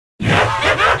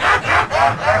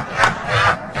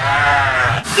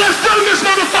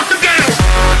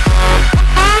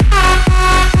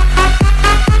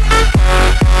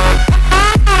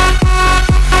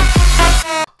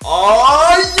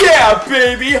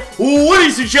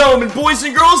ladies and gentlemen, boys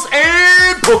and girls,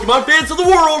 and Pokemon fans of the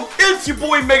world, it's your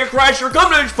boy MegaCrasher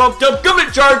coming to Nitepunk, coming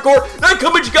to Hardcore, and I'm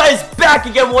coming to you guys back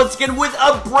again once again with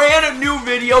a brand new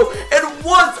video, and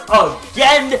once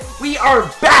again, we are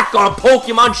back on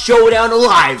Pokemon Showdown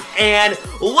Live, and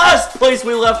last place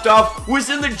we left off was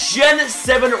in the Gen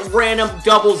 7 Random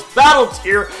Doubles Battle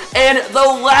tier, and the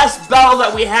last battle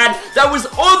that we had that was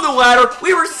on the ladder,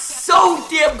 we were so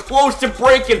damn close to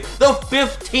breaking the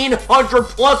 1500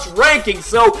 plus ranking.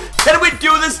 So can we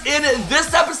do this in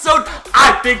this episode?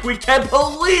 I think we can.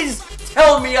 Please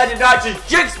tell me I did not just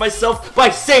jinx myself by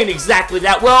saying exactly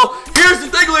that. Well, here's the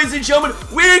thing, ladies and gentlemen,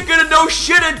 we ain't gonna know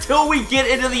shit until we get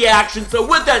into the action. So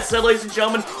with that said, ladies and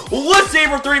gentlemen, let's aim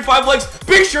for 35 likes.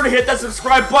 Be sure to hit that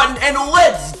subscribe button and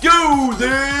let's do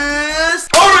this.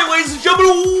 Alright, ladies and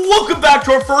gentlemen, welcome back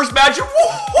to our first match.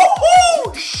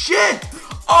 Woo-hoo-hoo! Shit!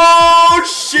 Oh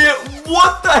shit,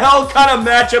 what the hell kind of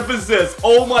matchup is this?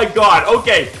 Oh my god,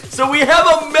 okay, so we have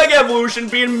a Mega Evolution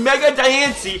being Mega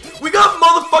Diancie. We got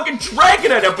motherfucking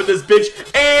Dragonite up with this bitch,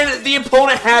 and the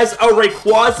opponent has a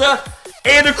Rayquaza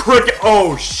and a Cricket.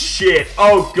 Oh shit,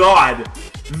 oh god.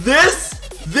 This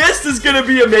is gonna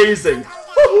be amazing.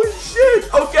 Holy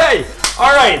shit, okay,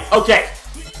 alright, okay.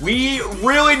 We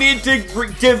really need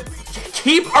to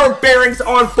keep our bearings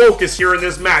on focus here in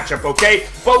this matchup, okay?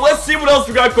 But let's see what else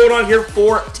we got going on here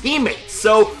for teammates.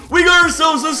 So, we got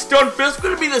ourselves a Stunfisk,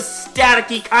 gonna be the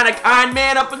staticky kind of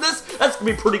man up in this. That's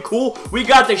gonna be pretty cool. We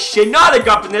got the Shenanigans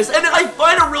up in this, and I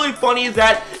find it really funny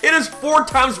that it is 4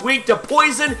 times weak to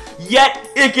poison, yet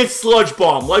it gets Sludge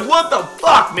Bomb. Like, what the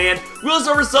fuck, man? We also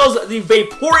have ourselves the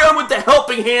Vaporeon with the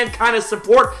helping hand kind of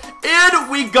support, and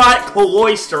we got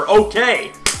Cloyster,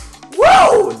 okay.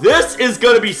 Whoa! This is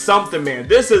gonna be something, man.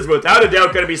 This is without a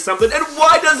doubt gonna be something. And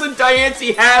why doesn't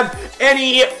Diancie have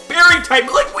any fairy type?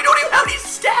 Like, we don't even have any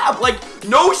stab. Like,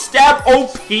 no stab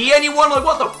OP anyone? Like,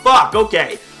 what the fuck?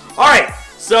 Okay. Alright.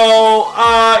 So,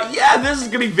 yeah, this is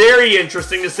gonna be very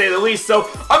interesting to say the least. So,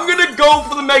 I'm gonna go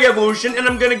for the Mega Evolution, and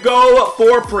I'm gonna go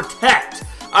for Protect.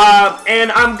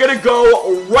 And I'm gonna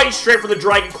go right straight for the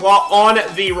Dragon Claw on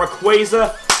the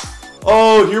Rayquaza.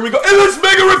 Oh, here we go. And it's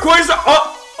Mega Rayquaza!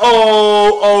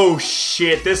 Oh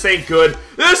shit, this ain't good.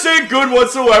 This ain't good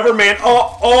whatsoever, man.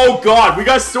 Oh god, we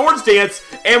got Swords Dance,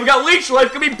 and we got Leech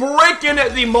Life. Gonna be breaking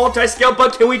the multi-scale,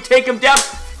 but can we take him down?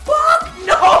 Fuck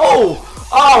no!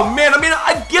 Oh man, I mean,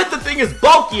 I get the thing is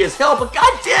bulky as hell, but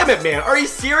god damn it, man. Are you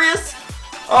serious?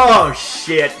 Oh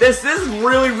shit, this is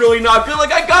really not good.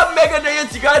 Like, I got Mega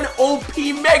Dance, you got an OP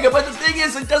Mega, but the thing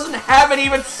is, it doesn't have any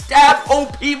even stab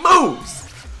OP moves.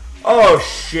 Oh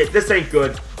shit, this ain't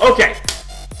good. Okay.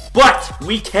 But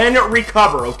we can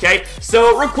recover, okay?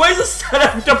 So Rayquaza set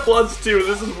up to +2.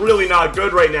 This is really not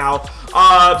good right now.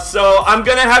 So I'm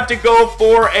gonna have to go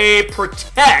for a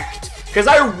Protect, because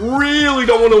I really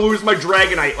don't want to lose my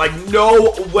Dragonite. Like,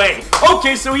 no way.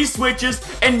 Okay, so he switches,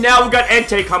 and now we got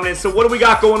Entei coming in. So what do we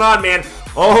got going on, man?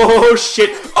 Oh shit.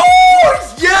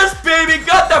 Oh yes, baby,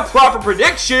 got that proper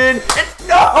prediction. And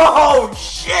no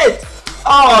shit.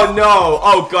 Oh no.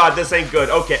 Oh god, this ain't good.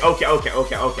 Okay.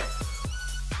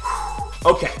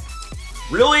 Okay,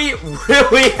 really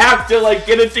have to, like,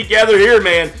 get it together here,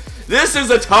 man. This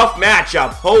is a tough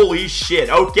matchup. Holy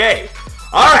shit. Okay.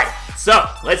 Alright, so,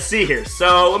 let's see here.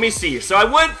 So, let me see here. So, I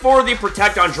went for the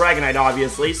Protect on Dragonite,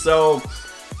 obviously. So,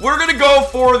 we're gonna go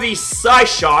for the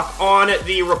Psyshock on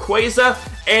the Rayquaza.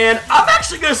 And I'm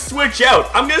actually gonna switch out.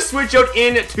 I'm gonna switch out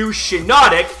into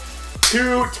Shiinotic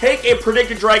to take a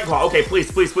predicted Dragon Claw. Okay,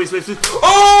 please.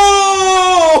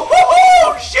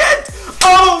 Oh, shit!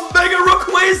 Oh, Mega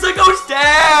Rayquaza goes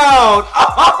down!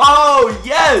 Oh,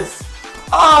 yes!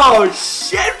 Oh,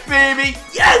 shit, baby!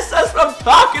 Yes, that's what I'm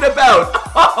talking about!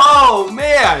 Oh,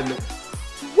 man!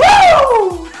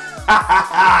 Woo!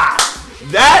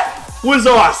 That was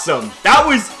awesome! That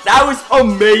was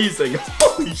amazing!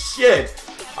 Holy shit!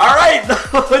 Alright,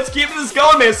 let's keep this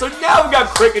going, man. So now we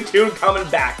got Cricketune coming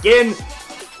back in.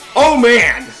 Oh,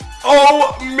 man!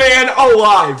 Oh, man,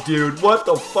 alive, dude. What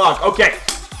the fuck? Okay.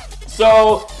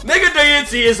 So, Mega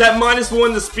Diancie is at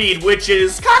 -1 the speed, which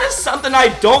is kind of something I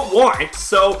don't want.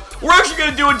 So, we're actually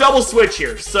going to do a double switch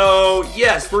here. So,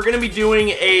 yes, we're going to be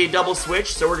doing a double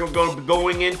switch. So, we're going to be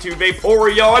going into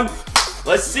Vaporeon.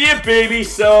 Let's see it, baby.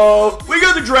 So, we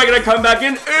got the Dragonite coming back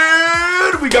in,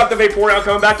 and we got the Vaporeon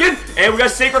coming back in, and we got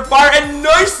Sacred Fire, and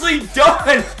nicely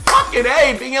done. Fucking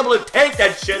A, being able to take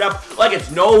that shit up like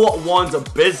it's no one's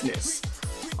business.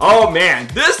 Oh man,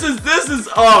 this is,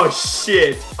 oh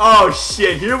shit,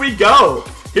 here we go,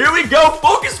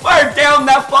 Focus Fire down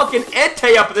that fucking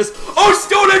Entei up in this. Oh,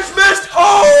 Stone Edge missed,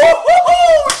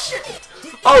 oh shit,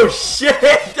 Oh, shit.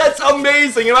 That's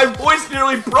amazing. And my voice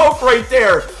nearly broke right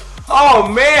there. Oh,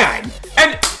 man.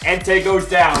 And Entei goes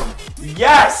down.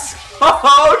 Yes.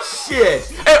 Oh,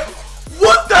 shit. And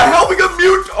what the hell? We got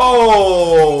mute.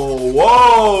 Oh,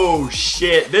 whoa,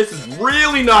 shit. This is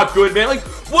really not good, man. Like,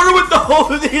 what are with the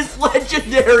whole of these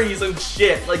legendaries and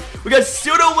shit? Like, we got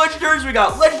pseudo-legendaries, we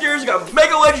got legendaries, we got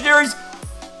mega-legendaries.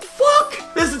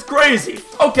 Fuck. This is crazy.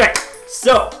 Okay,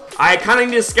 so I kind of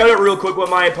need to scout it real quick with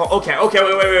my opponent. Okay,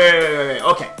 wait.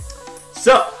 Okay,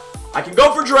 so I can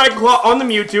go for Dragon Claw on the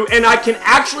Mewtwo, and I can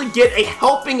actually get a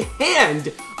helping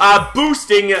hand,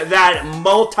 boosting that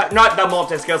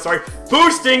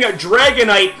boosting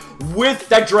Dragonite with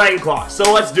that Dragon Claw.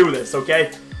 So let's do this,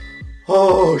 okay?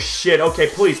 Oh shit, okay,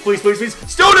 please.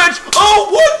 Stone Edge! Oh,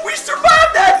 what? We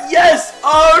survived that! Yes!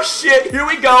 Oh shit, here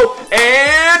we go.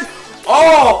 And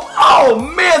oh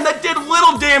man, that did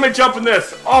little damage up in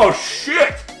this. Oh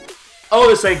shit. Oh,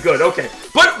 this ain't good. Okay.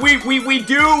 But we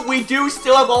do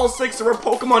still have all 6 of our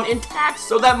Pokemon intact,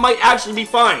 so that might actually be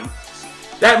fine.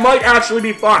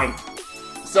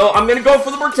 So I'm gonna go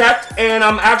for the Protect, and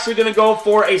I'm actually gonna go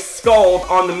for a Scald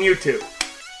on the Mewtwo.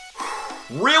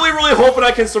 Really hoping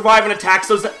I can survive an attack.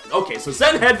 So okay, so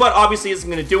Zen Headbutt obviously isn't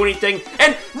gonna do anything.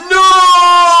 And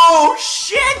no!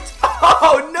 Shit!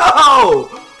 Oh no!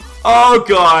 Oh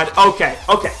god. Okay.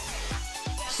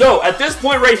 So at this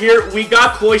point right here, we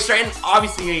got Cloyster, and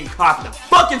obviously getting caught in the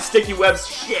fucking sticky webs.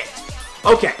 Shit.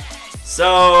 Okay. So,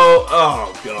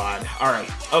 oh god. Alright.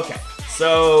 Okay.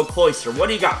 So, Cloyster, what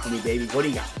do you got for me, baby? What do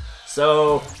you got?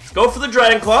 So, let's go for the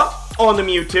Dragon Claw on the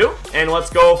Mewtwo, and let's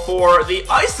go for the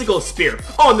Icicle Spear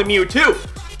on the Mewtwo.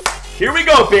 Here we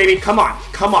go, baby. Come on,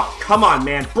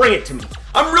 man. Bring it to me.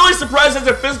 I'm really surprised as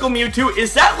a physical Mewtwo.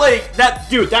 Is that like,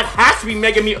 dude, that has to be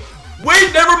Mega Mew.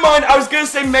 Wait, never mind. I was gonna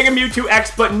say Mega Mewtwo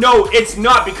X, but no, it's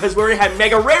not, because we already had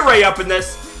Mega Ray up in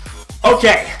this.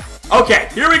 Okay,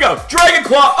 here we go. Dragon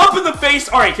Claw up in the face.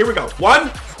 All right, here we go.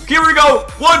 Here we go.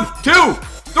 1, 2,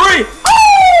 3.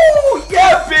 Oh,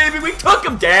 yeah, baby. We took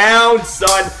him down,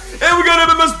 son. And we got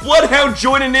MMS Bloodhound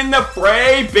joining in the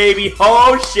fray, baby.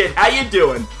 Oh, shit. How you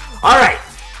doing? All right.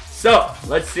 So,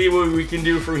 let's see what we can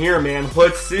do from here, man.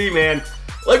 Let's see, man.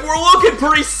 Like, we're looking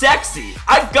pretty sexy.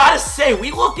 I've got to say,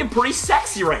 we looking pretty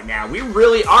sexy right now. We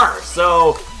really are.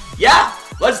 So, yeah.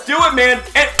 Let's do it, man.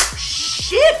 And,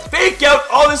 shit. Fake out.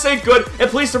 Oh, this ain't good. And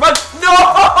please survive.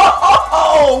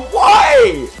 No!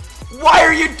 Why? Why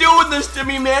are you doing this to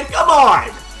me, man? Come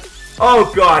on.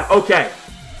 Oh, God. Okay.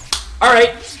 All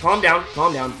right. Calm down.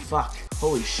 Fuck.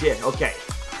 Holy shit. Okay.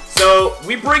 So,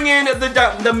 we bring in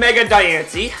the Mega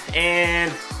Diancie,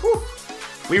 and whew,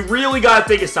 we really gotta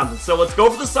think of something. So, let's go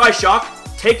for the Psyshock,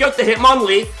 take out the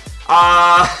Hitmonlee.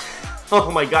 Oh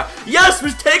my god. Yes,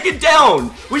 was taken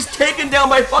down. Was taken down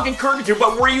by fucking Kirkatoo,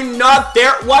 but were you not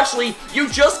there? Well, actually, you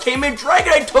just came in.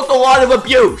 Dragonite took a lot of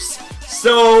abuse.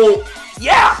 So,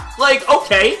 yeah, like,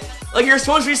 okay. Like, you're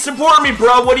supposed to be supporting me,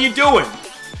 bro. What are you doing?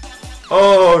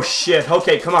 Oh, shit.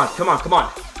 Okay, come on.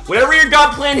 Whenever you're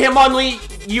done playing Hitmonlee,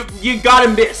 you gotta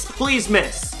miss. Please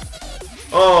miss.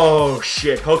 Oh,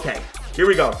 shit. Okay. Here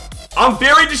we go. I'm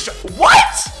very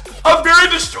What? I'm very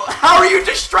How are you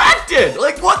distracted?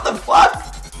 Like, what the fuck?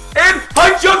 And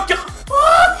I jumped.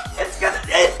 Fuck!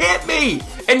 It hit me.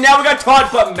 And now we got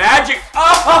taunt, but magic.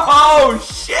 Oh,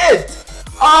 shit.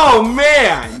 Oh,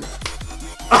 man.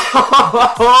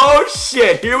 Oh,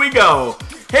 shit. Here we go.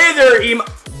 Hey there, Em.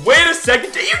 Wait a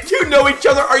second. Do you two know each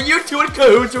other? Are you two in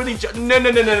cahoots with each other?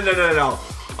 No.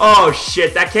 Oh,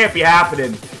 shit. That can't be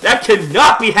happening. That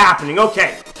cannot be happening.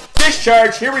 Okay.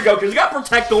 Discharge. Here we go. Because we got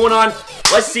Protect going on.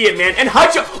 Let's see it, man. And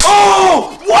high jump.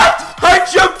 Oh! What? High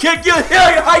jump kick. You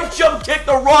high jump kick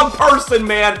the wrong person,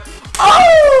 man.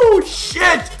 Oh,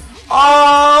 shit.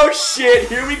 Oh, shit.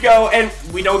 Here we go. And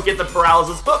we don't get the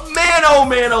paralysis. But man, oh,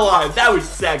 man alive. That was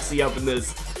sexy up in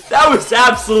this. That was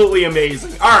absolutely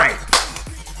amazing. All right.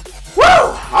 Woo!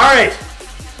 Alright.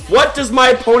 What does my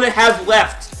opponent have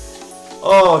left?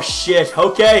 Oh, shit.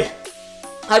 Okay.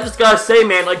 I just gotta say,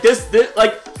 man, like,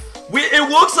 it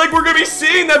looks like we're gonna be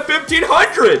seeing that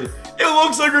 1500. It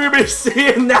looks like we're gonna be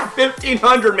seeing that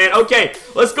 1500, man. Okay,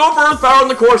 let's go for Earth Power on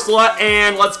the Corsola,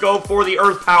 and let's go for the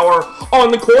Earth Power on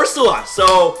the Corsola.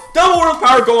 So, double Earth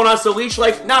Power going on, so Leech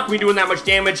Life not gonna be doing that much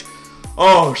damage.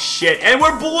 Oh, shit. And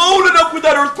we're blowing it up with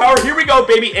that Earth Power. Here we go,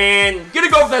 baby. And gonna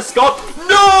go for that Scald.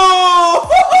 No!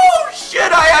 Oh,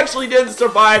 shit. I actually didn't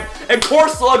survive. And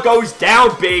Corsola goes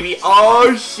down, baby.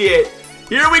 Oh, shit.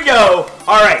 Here we go.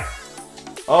 All right.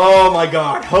 Oh, my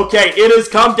God. Okay. It has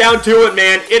come down to it,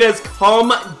 man. It has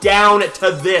come down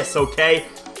to this, okay?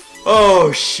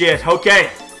 Oh, shit.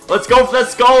 Okay. Let's go for that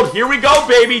Scald. Here we go,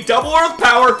 baby. Double Earth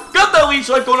Power. Got that Leech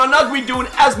Life going on. Not going to be doing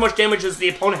as much damage as the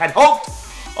opponent had hoped.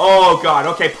 Oh, God.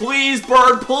 Okay, please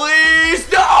burn.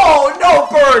 Please. No, no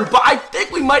burn. But I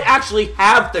think we might actually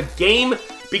have the game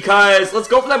because let's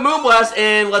go for that Moonblast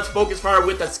and let's Focus Fire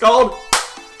with that Scald.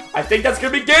 I think that's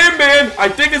going to be game, man. I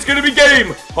think it's going to be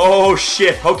game. Oh,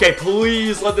 shit. Okay,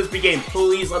 please let this be game.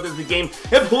 Please let this be game.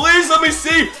 And please let me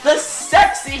see the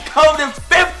sexy code of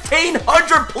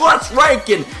 1500 plus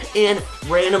ranking in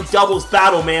random doubles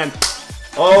battle, man.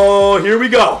 Oh, here we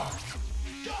go.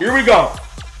 Here we go.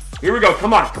 Here we go.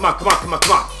 Come on, come on, come on, come on,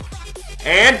 come on.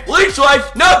 And Leech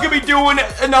Life, not going to be doing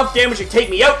enough damage to take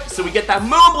me out. So we get that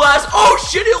Moonblast. Oh,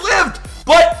 shit, it lived.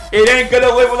 But it ain't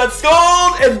gonna live with that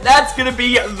Scald, and that's gonna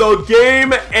be the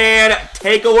game. And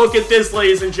take a look at this,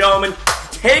 ladies and gentlemen.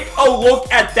 Take a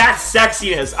look at that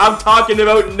sexiness. I'm talking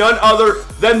about none other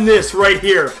than this right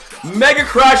here.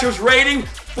 MegaCrasher's rating,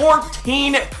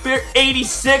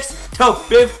 1486 to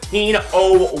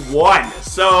 1501.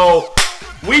 So,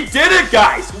 we did it,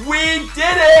 guys. We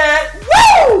did it.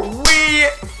 Woo! We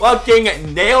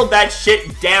fucking nailed that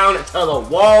shit down to the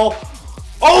wall.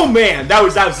 Oh man, that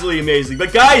was absolutely amazing.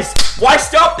 But guys, why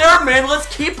stop there, man? Let's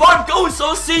keep on going.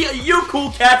 So see you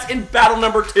cool cats in battle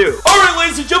number 2. Alright,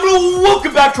 ladies and gentlemen,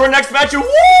 welcome back to our next match. Woo!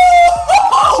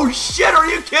 Oh shit, are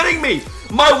you kidding me?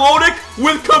 Milotic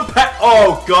with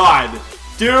oh god.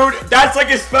 Dude, that's like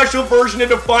a special version of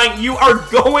Defiant. You are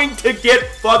going to get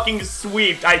fucking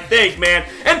sweeped, I think, man.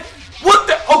 And what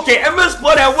the okay, MS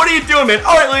Bloodhound, what are you doing, man?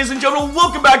 Alright, ladies and gentlemen,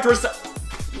 welcome back to our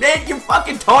man, you're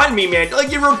fucking taunting me, man. Like,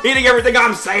 you're repeating everything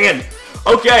I'm saying.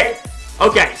 Okay.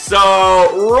 Okay, so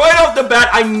right off the bat,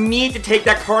 I need to take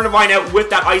that Carnivine out with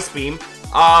that Ice Beam.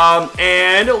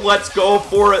 And let's go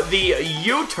for the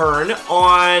U-turn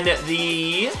on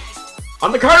the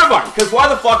Carnivine, because why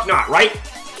the fuck not, right?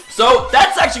 So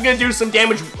that's actually going to do some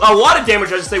damage, a lot of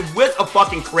damage, I should say, with a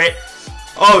fucking crit.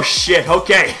 Oh, shit.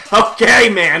 Okay. Okay,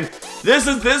 man. This,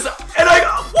 and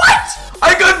what?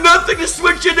 I got nothing to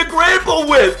switch into Granbull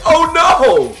with! Oh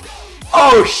no!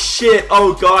 Oh shit,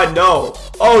 oh god, no.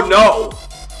 Oh no.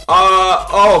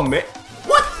 Oh man.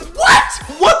 What?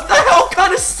 What the hell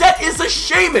kind of set is a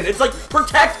Shaman? It's like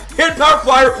Protect, Hidden Power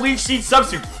Flyer, Leech Seed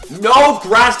Substitute. No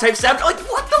Grass type stab. Like,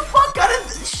 what the fuck kind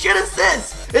of shit is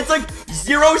this? It's like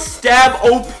Zero Stab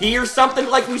OP or something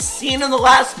like we've seen in the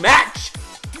last match.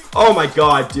 Oh my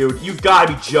god, dude. You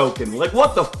gotta be joking. Like,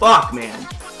 what the fuck, man?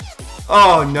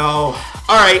 Oh no.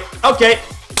 Alright, okay.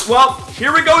 Well,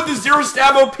 here we go with the Zero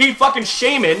Stab OP fucking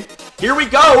Shaman. Here we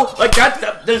go. Like, that's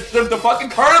the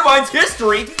fucking Carnivine's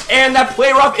history. And that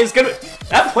Play Rough is gonna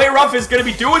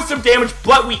be doing some damage,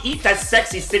 but we eat that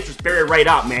sexy Citrus Berry right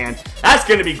up, man. That's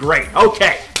gonna be great.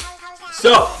 Okay.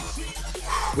 So,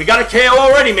 we got a KO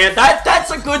already, man.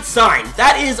 That's a good sign.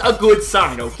 That is a good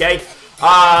sign, okay?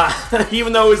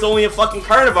 Even though it was only a fucking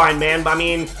Carnivine, man. But I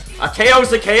mean, a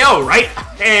KO's a KO, right?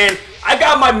 And I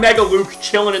got my Mega Luke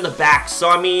chilling in the back, so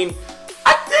I mean,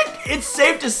 I think it's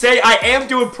safe to say I am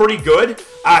doing pretty good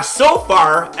so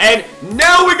far. And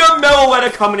now we got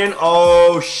Meloetta coming in.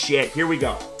 Oh shit, here we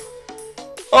go.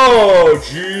 Oh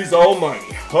jeez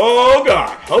almighty. Oh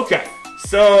god. Okay,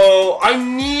 so I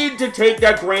need to take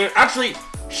that Actually,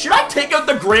 should I take out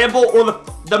the Granbull or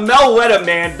the Meloetta,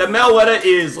 man? The Meloetta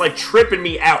is like tripping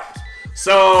me out.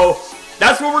 So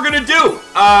that's what we're gonna do.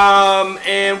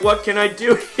 And what can I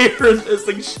do here in this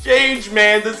exchange,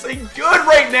 man? This ain't good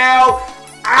right now.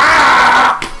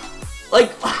 Ah!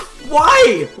 Like,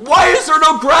 why? Why is there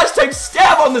no Grass type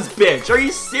stab on this bitch? Are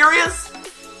you serious?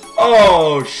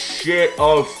 Oh shit.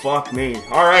 Oh fuck me.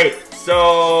 Alright,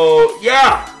 so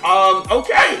yeah.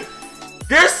 Okay.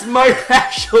 This might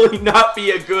actually not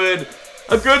be a good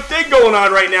thing going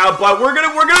on right now, but we're gonna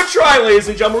try, ladies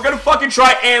and gentlemen. We're gonna fucking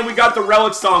try, and we got the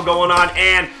Relic song going on,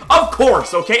 and of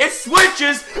course, okay, it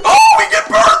switches. Oh, we get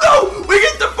burned though. We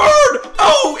get the burn.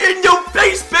 Oh, in your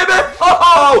face, baby.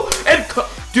 Oh, and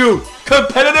dude,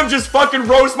 competitive just fucking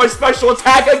roast my special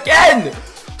attack again.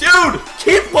 Dude,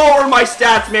 keep lowering my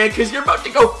stats, man, because you're about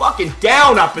to go fucking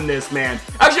down up in this, man.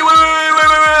 Actually,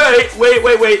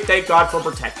 wait. Thank God for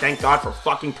Protect. Thank God for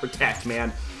fucking Protect,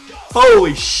 man.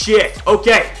 Holy shit.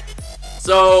 Okay.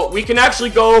 So, we can actually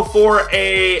go for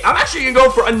I'm actually going to go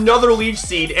for another Leech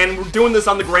Seed, and we're doing this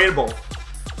on the Granbull.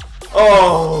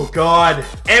 Oh, God.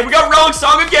 And we got Relic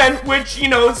Song again, which, you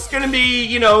know, it's going to be,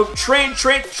 you know, trick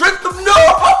them.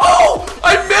 No!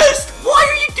 I missed! Why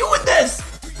are you doing this?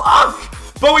 Fuck!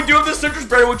 But we do have the Citrus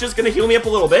Berry, which is going to heal me up a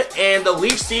little bit. And the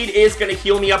Leech Seed is going to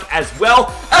heal me up as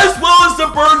well as the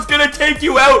Burn's going to take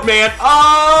you out, man.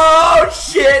 Oh,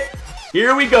 shit.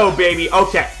 Here we go, baby.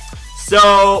 Okay.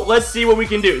 So let's see what we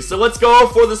can do. So let's go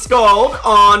for the Scald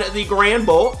on the Grand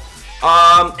Bolt.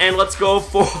 And let's go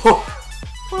for...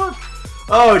 Fuck.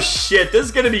 Oh shit, this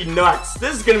is gonna be nuts.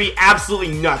 This is gonna be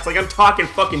absolutely nuts. Like, I'm talking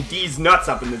fucking D's nuts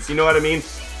up in this, you know what I mean?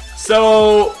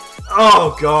 So,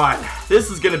 oh god,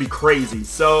 this is gonna be crazy.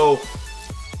 So,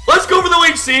 let's go for the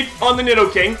Leech Seed on the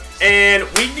Nidoking, and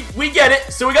we get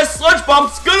it. So we got Sludge Bomb.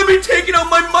 It's gonna be taking out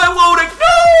my loading. No!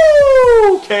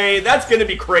 Okay, that's gonna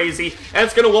be crazy, and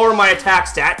it's gonna lower my attack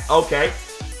stat. Okay,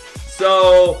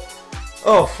 so,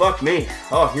 oh fuck me.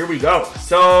 Oh, here we go.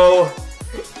 So,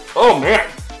 oh man.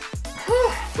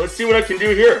 Let's see what I can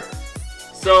do here.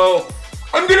 So,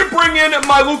 I'm gonna bring in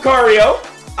my Lucario.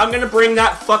 I'm gonna bring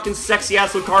that fucking sexy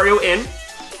ass Lucario in.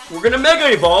 We're gonna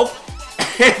Mega Evolve.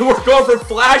 And we're going for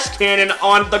Flash Cannon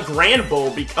on the Grand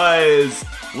Bull because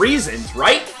reasons,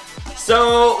 right?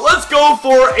 So, let's go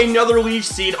for another Leech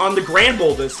Seed on the Grand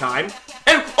Bull this time.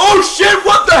 And, oh shit,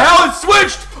 what the hell? It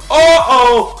switched!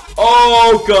 Uh-oh.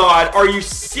 Oh god, are you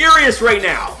serious right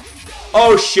now?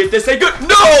 Oh shit, this ain't good. No!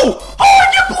 Oh,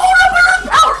 I get blown up in Earth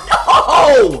Power!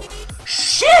 No!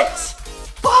 Shit!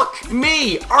 Fuck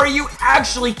me! Are you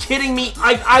actually kidding me?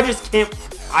 I just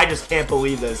can't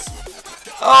believe this.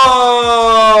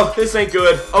 Oh, this ain't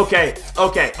good. Okay.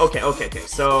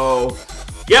 So,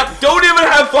 yep, don't even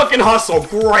have fucking Hustle.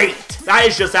 Great. That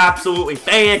is just absolutely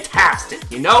fantastic,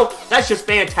 you know? That's just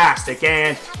fantastic.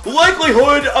 And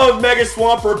likelihood of Mega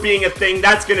Swampert being a thing,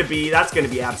 that's gonna be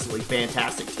absolutely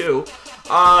fantastic too.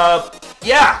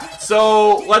 Yeah,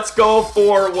 so let's go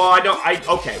for, well,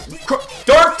 okay.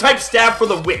 Dark type stab for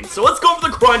the win. So let's go for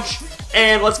the Crunch,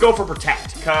 and let's go for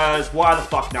Protect, because why the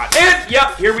fuck not? And,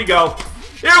 yep, here we go.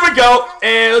 Here we go,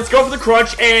 and let's go for the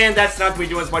Crunch, and that's not going to be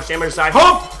doing as much damage as I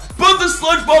hope, but the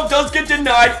Sludge Bomb does get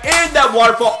denied, and that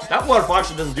Waterfall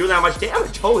actually doesn't do that much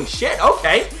damage. Holy shit,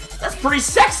 okay. That's pretty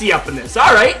sexy up in this,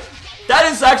 alright. That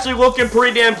is actually looking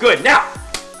pretty damn good. Now,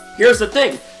 here's the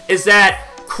thing, is that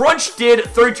Crunch did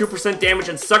 32% damage,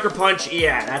 and Sucker Punch,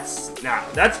 yeah, that's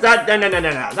not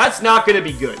going to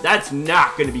be good. That's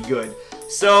not going to be good.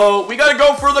 So, we got to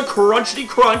go for the Crunchity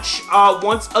Crunch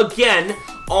once again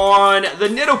on the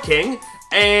Nidoking,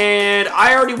 and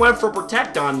I already went for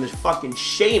Protect on the fucking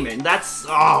Shaman. That's,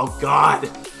 oh god.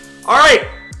 Alright,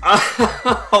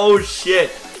 oh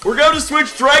shit. We're going to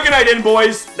switch Dragonite in,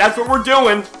 boys. That's what we're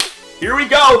doing. Here we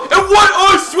go. And what?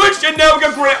 Oh, switched, and now we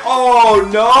got great. Oh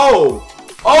no.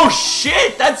 Oh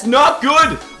shit, that's not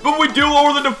good. But we do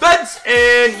lower the defense,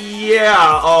 and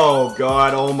yeah. Oh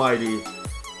god almighty.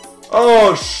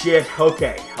 Oh shit.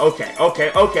 Okay.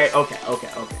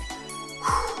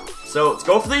 So let's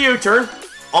go for the U-turn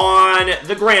on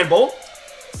the Grand Bolt.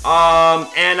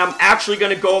 And I'm actually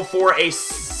gonna go for a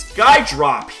Sky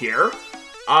Drop here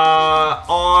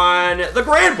on the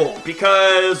Grand Bolt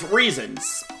because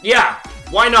reasons. Yeah,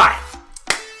 why not?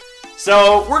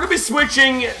 So, we're going to be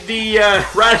switching the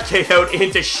Raticate out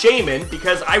into Shaman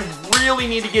because I really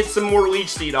need to get some more Leech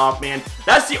Seed off, man.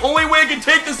 That's the only way I can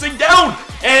take this thing down.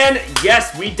 And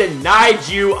yes, we denied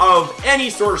you of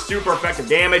any sort of super effective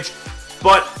damage,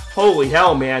 but holy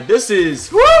hell, man, this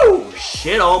is, woo,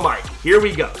 shit almighty. Here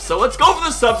we go. So, let's go for the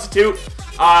Substitute,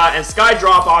 and Sky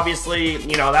Drop, obviously,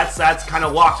 you know, that's kind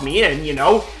of locked me in, you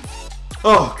know.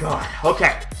 Oh, God,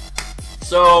 okay.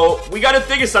 So, we gotta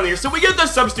think of something here. So, we get the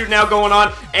Substitute now going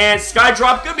on, and Sky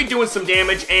Drop could be doing some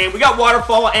damage, and we got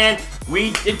Waterfall, and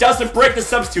it doesn't break the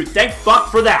Substitute. Thank fuck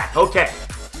for that. Okay.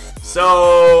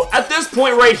 So, at this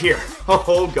point right here,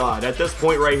 oh god, at this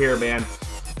point right here, man.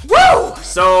 Woo!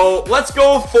 So, let's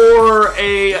go for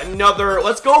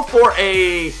let's go for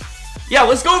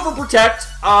Protect,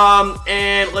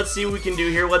 and let's see what we can do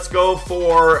here. Let's go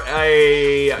for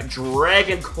a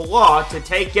Dragon Claw to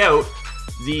take out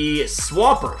the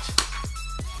Swampert.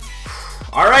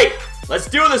 Alright, let's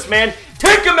do this, man.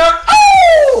 Take him out.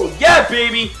 Oh, yeah,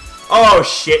 baby. Oh,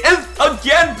 shit. And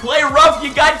again, play rough.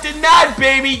 You got denied,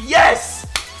 baby. Yes.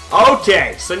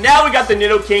 Okay, so now we got the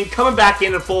Nidoking coming back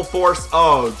in full force.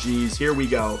 Oh, geez, here we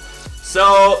go.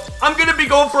 So, I'm going to be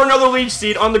going for another Leech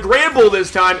Seed on the Grand Bull this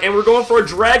time, and we're going for a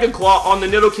Dragon Claw on the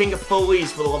Nidoking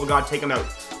Police. For the love of God, take him out.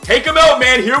 Take him out,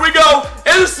 man. Here we go.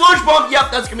 And the Sludge Bomb.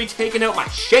 Yep, that's going to be taking out my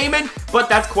Shaman. But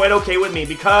that's quite okay with me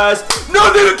because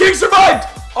no Nidoking survived.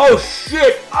 Oh,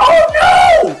 shit. Oh,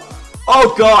 no.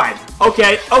 Oh, God.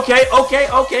 Okay.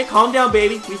 Calm down,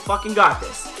 baby. We fucking got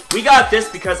this. We got this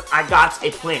because I got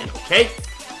a plan, okay?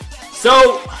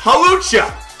 So, Hawlucha.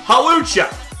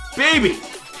 Baby.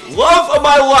 Love of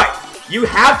my life. You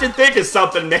have to think of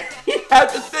something, man. You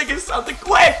have to think of something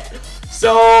quick.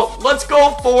 So, let's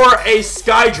go for a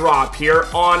Sky Drop here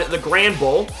on the Grand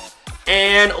Bull.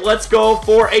 And let's go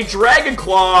for a Dragon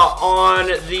Claw on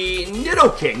the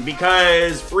Nidoking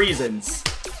because reasons.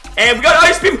 And we got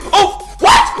Ice Beam. Oh,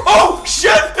 what? Oh,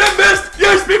 shit, it missed. The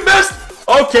Ice Beam missed.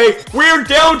 Okay, we're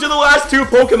down to the last 2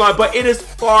 Pokemon, but it is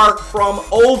far from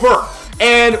over.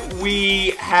 And we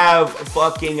have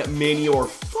fucking Minior.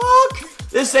 Fuck,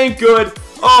 this ain't good.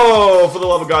 Oh, for the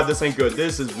love of God, this ain't good.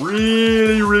 This is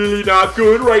really, really not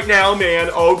good right now, man.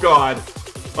 Oh, God.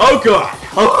 Oh, God.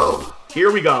 Oh,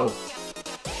 here we go.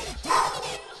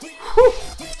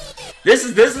 This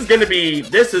is gonna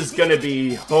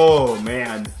be, oh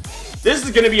man. This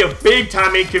is gonna be a big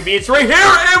time inconvenience right here,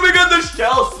 and we got the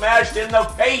shell smashed in the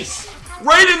face.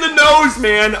 Right in the nose,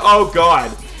 man. Oh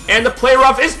god. And the play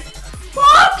rough is,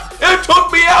 fuck! It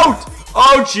took me out!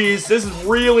 Oh jeez, this is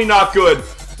really not good.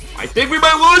 I think we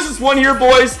might lose this one here,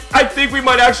 boys. I think we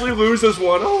might actually lose this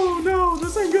one. Oh no,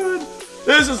 this ain't good.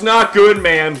 This is not good,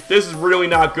 man. This is really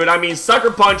not good. I mean,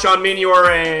 Sucker Punch on Minior,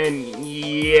 and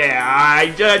yeah, I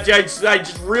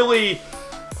just really,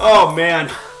 oh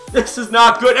man, this is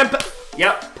not good. And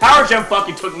yep, Power Gem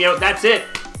fucking took me out. That's it.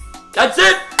 That's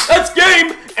it. That's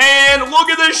game. And look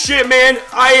at this shit, man.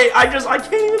 I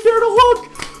can't even dare to look.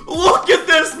 Look at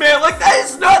this, man. Like, that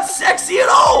is not sexy at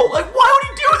all. Like, why would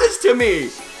he do this to me?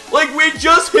 Like, we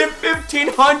just hit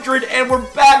 1,500 and we're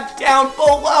back down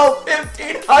below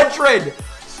 1,500.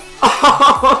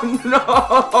 Oh,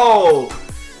 no.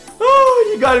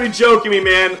 Oh, you gotta be joking me,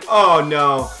 man. Oh,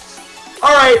 no.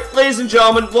 Alright, ladies and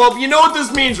gentlemen, well, you know what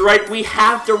this means, right? We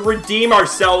have to redeem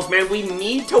ourselves, man. We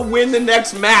need to win the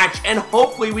next match, and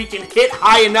hopefully we can hit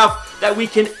high enough that we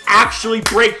can actually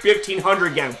break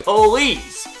 1,500 again.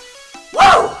 Please.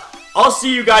 Whoa! I'll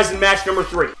see you guys in match number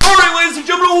 3. Alright, ladies and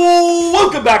gentlemen,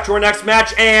 welcome back to our next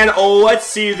match, and let's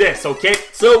see this, okay?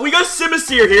 So, we got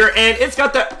Simisear here, and it's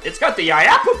got the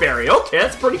Yappa Berry. Okay,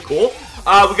 that's pretty cool.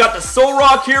 We got the Soul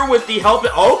Rock here with the help.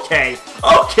 Okay,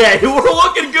 we're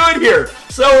looking good here.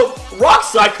 So, Rock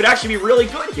Slide could actually be really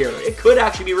good here. It could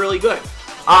actually be really good.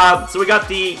 So we got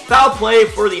the Foul Play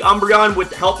for the Umbreon with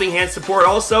the Helping Hand support.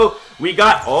 Also, we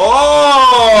got,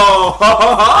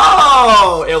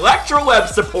 Electro Web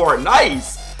support.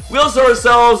 Nice. We also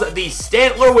ourselves the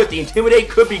Stantler with the Intimidate.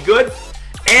 Could be good.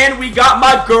 And we got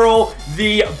my girl,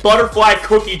 the Butterfly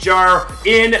Cookie Jar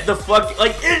in the fucking,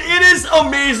 like, it is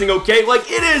amazing, okay? Like,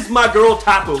 it is my girl,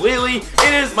 Tapu Lily.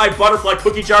 It is my Butterfly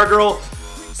Cookie Jar girl.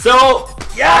 So,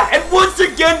 yeah, and once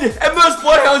again, MS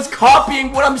Bloodhound's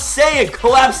copying what I'm saying.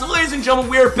 Collapse. So, ladies and gentlemen,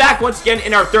 we are back once again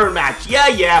in our 3rd match.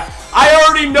 Yeah, I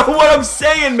already know what I'm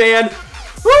saying, man.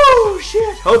 Woo,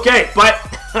 shit. Okay, but,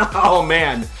 oh,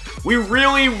 man. We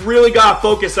really gotta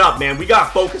focus up, man. We gotta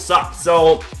focus up.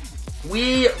 So,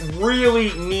 we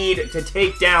really need to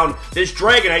take down this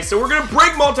Dragonite. So we're going to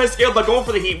break multi-scale by going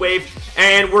for the Heat Wave,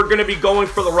 and we're going to be going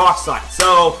for the Rock Slide.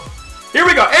 So here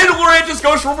we go. And Lorraine just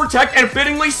goes for Protect, and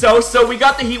fittingly so. So we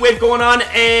got the Heat Wave going on,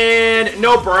 and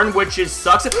no burn, which is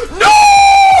sucks. No!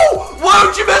 Why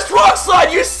would you miss Rock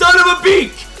Slide, you son of a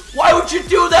beak? Why would you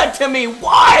do that to me?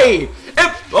 Why?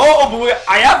 And,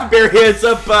 I have a bear ends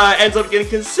up getting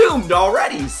consumed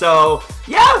already. So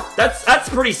yeah, that's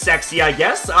pretty sexy, I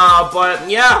guess. But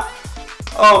yeah.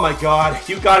 Oh my god,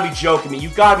 you gotta be joking me. You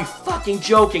gotta be fucking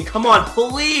joking. Come on,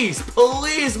 please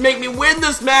make me win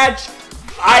this match.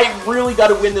 I really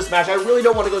gotta win this match. I really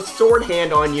don't want to go sword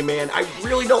hand on you, man. I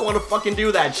really don't want to fucking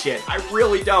do that shit. I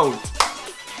really don't.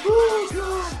 Oh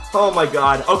god. Oh my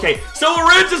god. Okay, so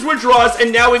Lorenz just withdraws,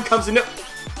 and now in comes in.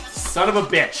 Son of a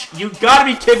bitch. You gotta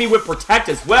be kidding me with Protect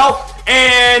as well.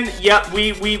 And yeah,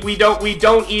 we don't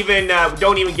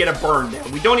even get a burn there.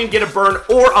 We don't even get a burn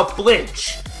or a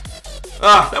flinch.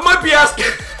 That might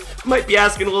be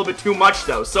asking a little bit too much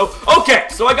though. So okay,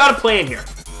 so I got a plan here.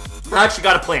 I actually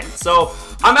got a plan. So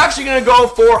I'm actually gonna go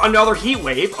for another Heat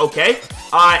Wave, okay?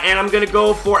 And I'm gonna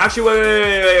go for wait,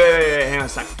 hang on a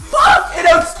sec. Fuck! It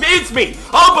outspeeds me!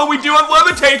 Oh, but we do have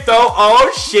Levitate though. Oh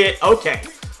shit, okay.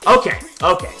 Okay.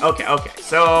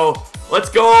 So, let's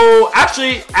go,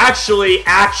 actually,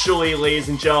 ladies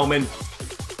and gentlemen,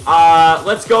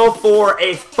 let's go for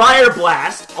a Fire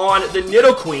Blast on the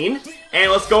Nidoqueen,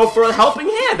 and let's go for a Helping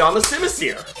Hand on the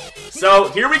Simisear. So,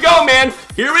 here we go, man,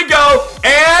 here we go,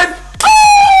 and,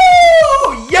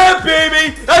 oh, yeah,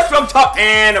 baby, that's from top,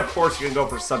 and, of course, you're gonna go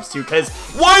for Substitute, because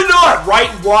why not, right,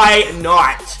 why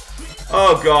not?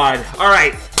 Oh, God,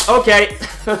 alright, okay.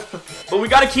 But we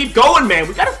gotta keep going, man.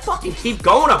 We gotta fucking keep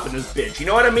going up in this bitch. You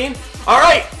know what I mean?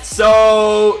 Alright,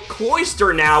 so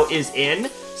Cloyster now is in.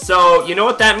 So, you know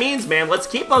what that means, man. Let's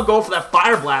keep on going for that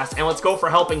Fire Blast, and let's go for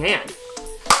Helping Hand.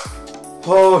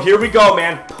 Oh, here we go,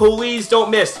 man. Please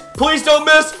don't miss. Please don't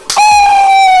miss.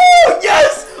 Oh,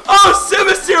 yes! Oh,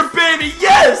 Simisear, baby!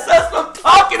 Yes! That's what I'm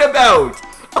talking about!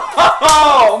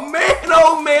 Oh,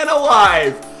 man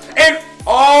alive! And,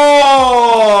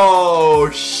 oh,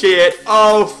 shit.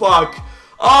 Oh, fuck.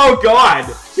 Oh, God.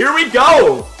 Here we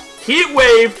go. Heat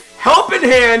Wave, helping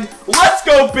hand. Let's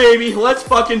go, baby. Let's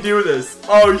fucking do this.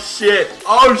 Oh, shit.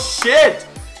 Oh, shit.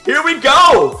 Here we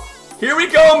go. Here we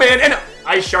go, man. And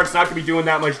Ice Shark's not gonna be doing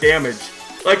that much damage.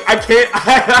 Like, I can't,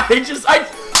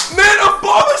 man,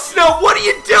 Obama Snow, what are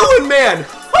you doing, man?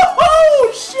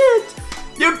 Oh, shit.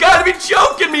 You gotta be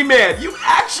joking me, man. You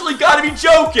actually gotta be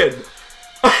joking.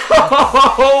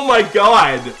 Oh, my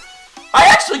God. I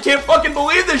actually can't fucking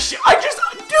believe this shit.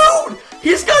 Dude,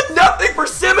 he's got nothing for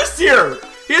Simisear.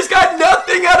 He's got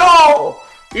nothing at all.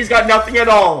 He's got nothing at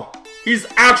all. He's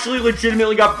actually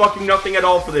legitimately got fucking nothing at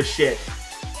all for this shit.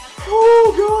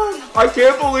 Oh, God. I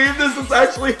can't believe this is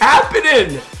actually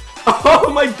happening.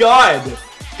 Oh, my God.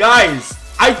 Guys,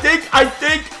 I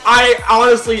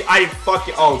honestly,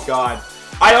 oh, God.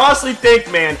 I honestly think,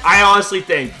 man,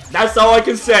 that's all I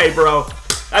can say, bro.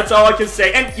 That's all I can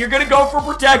say. And you're gonna go for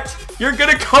Protect. You're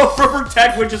gonna go for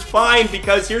Protect, which is fine,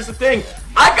 because here's the thing.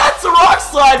 I got some Rock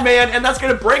Slide, man, and that's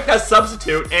gonna break that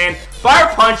Substitute. And Fire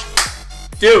Punch,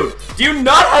 dude, do you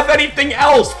not have anything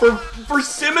else for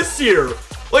Simisear?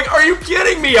 Like, are you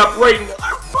kidding me up right now?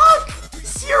 Fuck!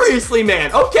 Seriously,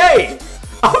 man. Okay.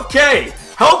 Okay.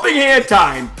 Helping hand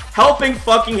time. Helping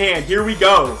fucking hand. Here we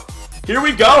go. Here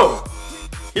we go.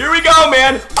 Here we go,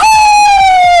 man.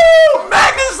 Oh!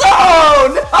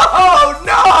 Megazone! Oh,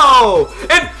 no!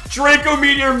 And Draco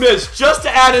Meteor Mist, just to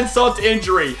add insult to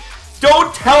injury.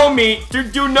 Don't tell me,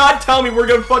 do not tell me we're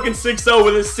gonna fucking 6-0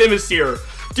 with a Simisear.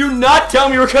 Do not tell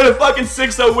me we're gonna fucking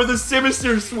 6-0 with a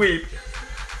Simisear sweep.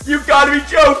 You gotta be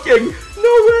joking.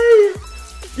 No way.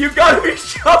 You gotta be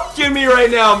joking me right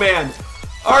now, man.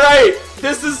 Alright,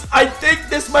 I think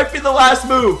this might be the last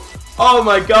move. Oh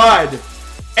my God.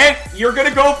 And you're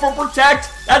gonna go for Protect.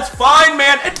 That's fine,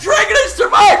 man. And Dragonite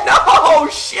survived. No,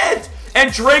 shit. And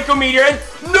Draco Meteor.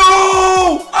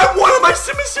 No! I wanted my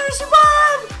Simisear to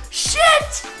survive.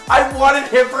 Shit! I wanted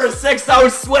him for a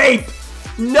 6-0 sweep.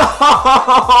 No!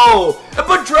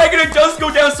 But Dragonite does go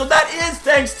down, so that is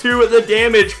thanks to the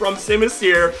damage from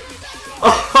Simisear.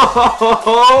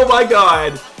 Oh my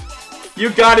God.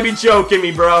 You gotta be joking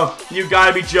me, bro. You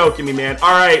gotta be joking me, man.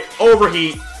 Alright,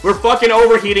 Overheat. We're fucking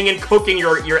overheating and cooking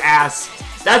your ass.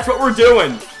 That's what we're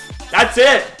doing. That's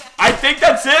it. I think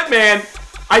that's it, man.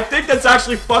 I think that's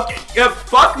actually fucking...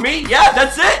 fuck me. Yeah,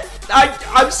 that's it.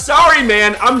 I'm sorry,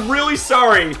 man. I'm really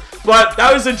sorry. But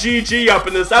that was a GG up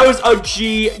in this. That was a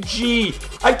GG.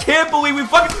 I can't believe we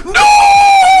fucking... No!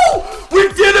 We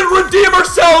didn't redeem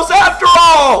ourselves after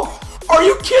all! Are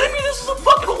you kidding me? This is a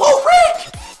fucking low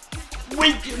rank!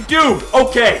 Dude,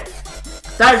 okay.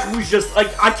 That was just,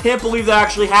 like, I can't believe that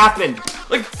actually happened.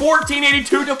 Like,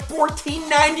 1482 to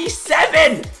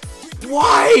 1497!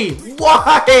 Why?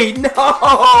 Why?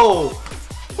 No!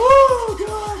 Oh,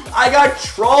 God. I got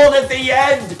trolled at the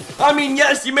end. I mean,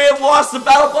 yes, you may have lost the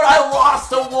battle, but I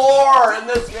lost the war in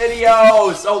this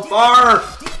video so far.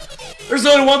 There's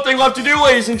only one thing left to do,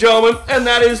 ladies and gentlemen, and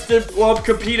that is to, well,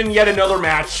 compete in yet another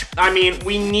match. I mean,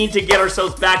 we need to get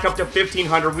ourselves back up to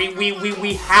 1,500.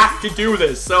 We have to do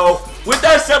this. So, with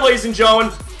that said, ladies and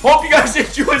gentlemen, hope you guys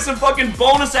enjoyed some fucking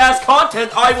bonus-ass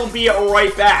content. I will be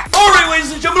right back. Alright,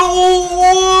 ladies and gentlemen,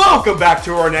 welcome back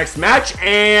to our next match.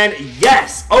 And,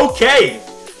 yes, okay.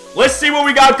 Let's see what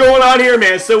we got going on here,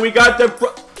 man. So, we got the...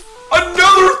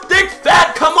 Another thick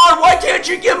fat, come on, why can't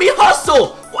you give me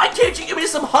hustle? Why can't you give me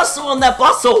some hustle on that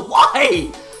bustle?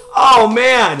 Why? Oh,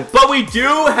 man. But we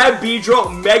do have Beedrill,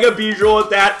 Mega Beedrill at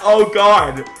that. Oh,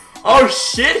 God. Oh,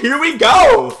 shit, here we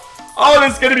go. Oh,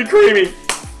 this is gonna be creamy.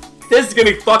 This is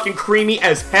gonna be fucking creamy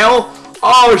as hell.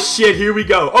 Oh, shit, here we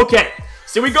go. Okay,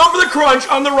 so we go for the crunch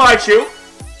on the Raichu.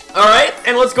 Alright,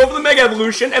 and let's go for the Mega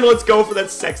Evolution, and let's go for that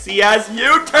sexy-ass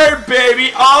U-turn,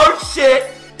 baby. Oh,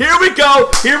 shit. Here we go,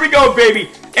 baby.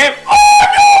 And, oh,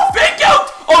 no, fake out.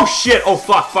 Oh, shit. Oh,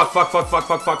 fuck.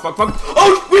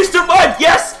 Oh, we survived.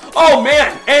 Yes. Oh,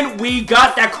 man. And we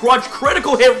got that crunch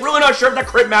critical hit. Really not sure if that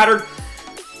crit mattered.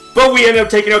 But we ended up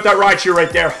taking out that Raichu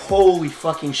right there. Holy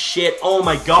fucking shit. Oh,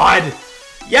 my God.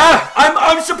 Yeah,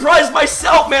 I'm surprised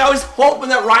myself, man. I was hoping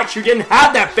that Raichu didn't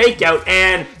have that fake out.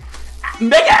 And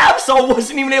Mega Absol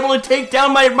wasn't even able to take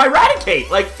down my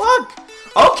Raticate. Like, fuck.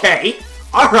 Okay.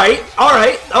 Alright,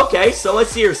 okay, so let's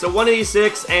see here. So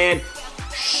 186 and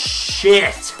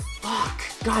shit. Fuck.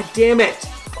 God damn it.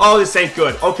 Oh, this ain't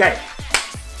good. Okay.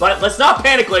 But let's not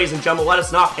panic, ladies and gentlemen. Let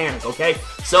us not panic, okay?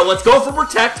 So let's go for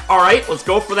Protect. Alright, let's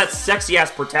go for that sexy ass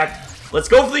Protect. Let's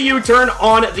go for the U-turn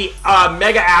on the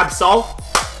Mega Absol.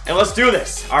 And let's do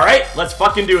this. Alright? Let's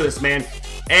fucking do this, man.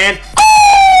 And...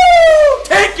 Oh!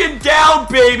 Taken down,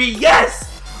 baby!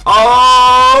 Yes!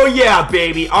 Oh, yeah,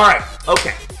 baby. Alright.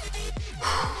 Okay.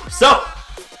 So...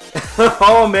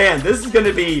 Oh, man. This is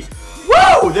gonna be...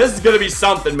 Whoa! This is gonna be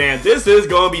something, man. This is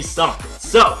gonna be something.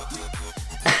 So...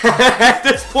 At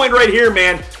this point right here,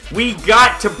 man, we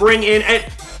got to bring in...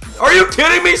 Are you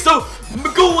kidding me? So...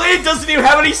 Goulet doesn't even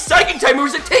have any psychic type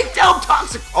moves to take down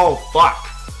Toxic. Oh, fuck.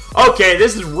 Okay,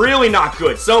 this is really not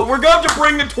good. So, we're going to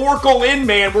bring the Torkoal in,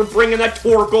 man. We're bringing that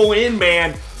Torkoal in,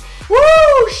 man.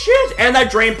 Woo, shit. And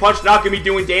that Drain Punch not going to be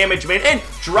doing damage, man. And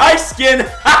Dry Skin.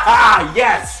 Haha,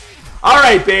 yes.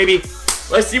 Alright, baby.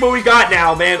 Let's see what we got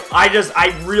now, man. I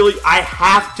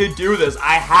have to do this.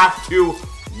 I have to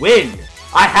win.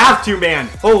 I have to, man.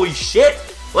 Holy shit.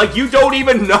 Like, you don't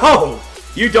even know.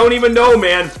 You don't even know,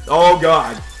 man. Oh,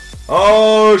 God.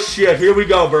 Oh, shit. Here we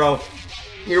go, bro.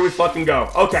 Here we fucking go.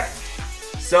 Okay.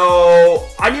 So,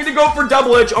 I need to go for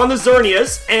Double Edge on the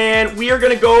Xerneas, and we are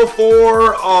going to go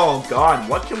for... Oh, God.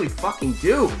 What can we fucking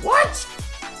do? What?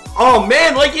 Oh,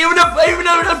 man. Like, even a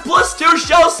 +2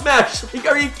 Shell Smash. Like,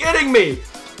 are you kidding me?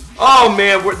 Oh,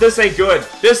 man. This ain't good.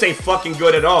 This ain't fucking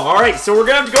good at all. All right. So, we're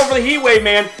going to have to go for the Heat Wave,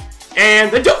 man. And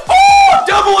the... Oh,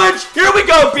 Double Edge. Here we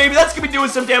go, baby. That's going to be doing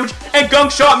some damage. And Gunk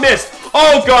Shot missed.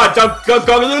 Oh, God.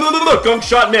 Gunk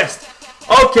Shot missed.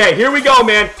 Okay, here we go,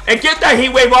 man. And get that Heat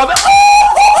Wave off.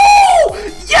 Oh,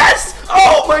 yes!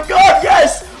 Oh, my God,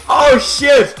 yes! Oh,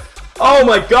 shit. Oh,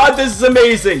 my God, this is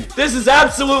amazing. This is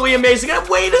absolutely amazing. And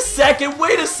wait a second. Wait,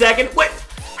 wait a sec.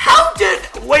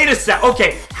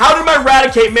 Okay, how did my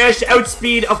Raticate manage to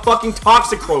outspeed a fucking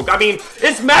Toxicroak? I mean,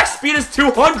 its max speed is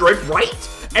 200, right?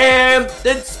 And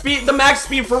the max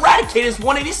speed for Raticate is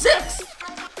 186.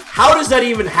 How does that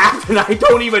even happen? I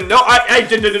don't even know. I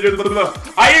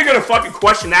ain't gonna fucking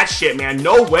question that shit, man.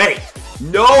 No way.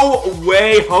 No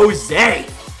way, Jose.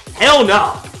 Hell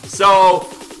no. So,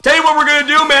 tell you what we're gonna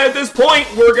do, man. At this point,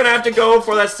 we're gonna have to go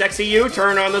for that sexy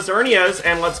U-turn on the Xerneas,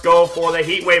 and let's go for the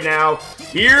Heat Wave now.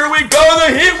 Here we go.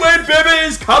 The Heat Wave, baby,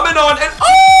 is coming on, and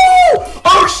oh!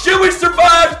 Oh, shit, we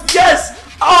survived. Yes.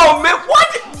 Oh, man, what?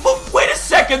 Wait a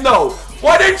second, though.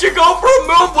 Why didn't you go for a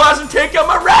Moonblast and take out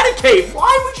my Raticate?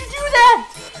 Why would you do that?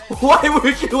 Why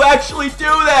would you actually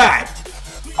do that?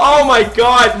 Oh my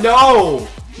God, no.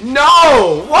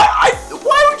 No. Why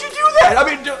would you do that? I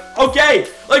mean, okay.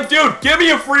 Like, dude, give me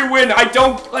a free win. I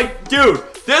don't, like, dude,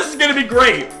 this is gonna be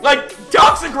great. Like,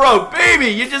 Toxicroak, baby,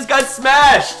 you just got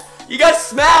smashed. You got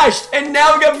smashed. And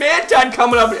now we got Mantine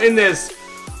coming up in this.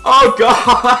 Oh,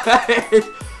 God.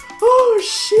 Oh,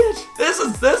 shit. This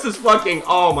is fucking...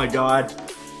 Oh, my God.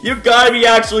 You gotta be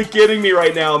actually kidding me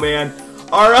right now, man.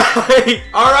 Alright.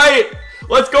 Alright.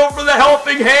 Let's go for the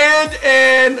Helping Hand.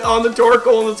 And on the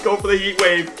Torkoal, let's go for the Heat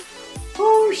Wave.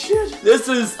 Oh, shit. This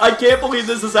is... I can't believe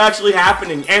this is actually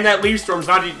happening. And that Leaf Storm's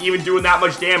not even doing that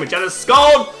much damage. And a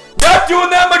Scald, not doing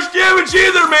that much damage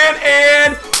either, man.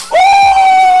 And...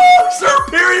 Oh!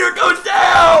 Superior goes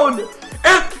down!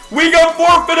 And we got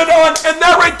forfeited on, and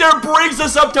that right there brings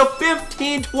us up to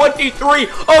 1523,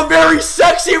 a very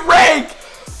sexy rank.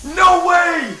 No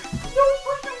way. No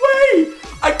freaking way.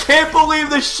 I can't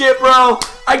believe this shit, bro.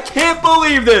 I can't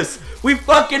believe this. We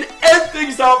fucking end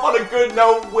things off on a good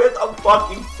note with a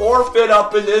fucking forfeit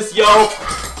up in this, yo.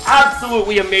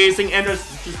 Absolutely amazing, and just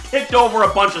kicked over a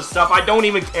bunch of stuff. I don't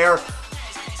even care.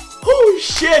 Holy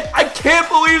shit, I can't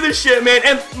believe this shit, man.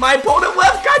 And my opponent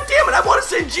left, god damn it, I want to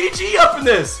say GG up in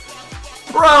this.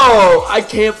 Bro, I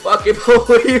can't fucking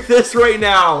believe this right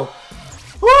now.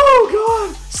 Oh,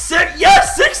 God.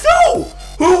 Yes, 6-0.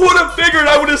 Who would have figured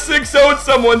I would have 6-0'd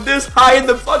someone this high in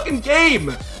the fucking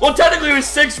game? Well, technically it was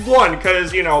 6-1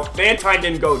 because, you know, Mantine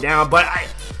didn't go down, but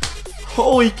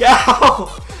holy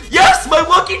cow. Yes, my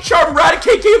Lucky Charm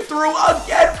Raticate came through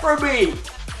again for me.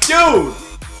 Dude.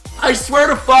 I swear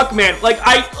to fuck, man.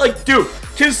 Dude,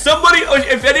 can somebody,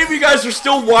 if any of you guys are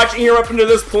still watching here up until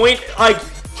this point, like,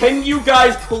 can you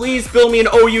guys please build me an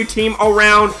OU team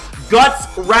around Guts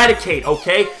Raticate,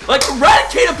 okay? Like,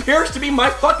 Raticate appears to be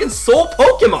my fucking soul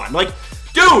Pokemon. Like,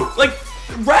 dude, like,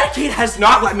 Raticate has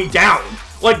not let me down.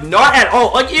 Like, not at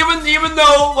all. Like, even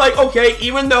though, like, okay,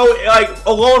 even though, like,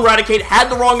 Alolan Raticate had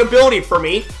the wrong ability for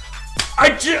me,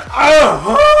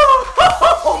 oh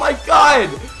my God.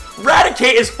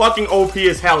 Raticate is fucking OP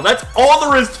as hell. That's all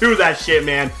there is to that shit,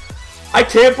 man. I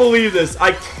can't believe this.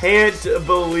 I can't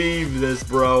believe this,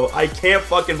 bro. I can't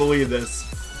fucking believe this.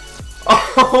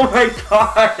 Oh my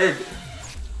God.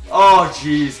 Oh,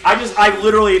 jeez. I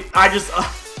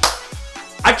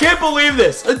can't believe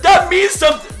this. That means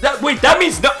something. Wait, that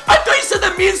means no. I thought you said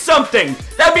that means something.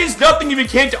 That means nothing if you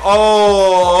can't.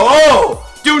 Oh.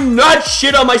 Do not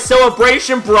shit on my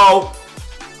celebration, bro.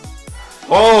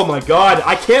 Oh my god,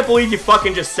 I can't believe you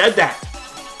fucking just said that.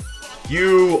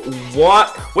 You want...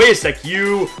 Wait a sec,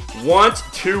 you want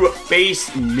to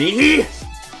face me?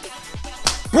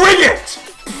 Bring it!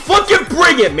 Fucking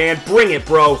bring it, man. Bring it,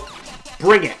 bro.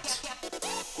 Bring it.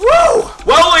 Woo!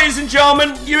 Well, ladies and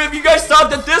gentlemen, if you guys thought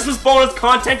that this was bonus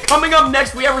content, coming up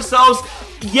next, we have ourselves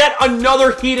yet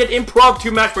another heated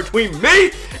impromptu match between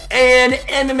me and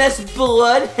MMS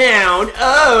Bloodhound.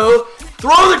 Oh,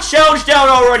 throw the challenge down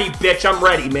already, bitch. I'm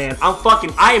ready, man.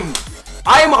 I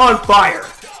am on fire.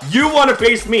 You want to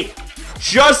face me?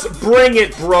 Just bring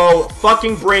it, bro.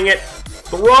 Fucking bring it.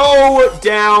 Throw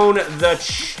down the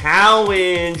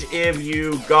challenge if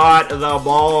you got the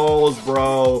balls,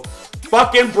 bro.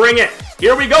 Fucking bring it.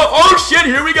 Here we go. Oh, shit.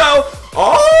 Here we go.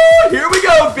 Oh, here we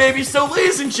go, baby. So,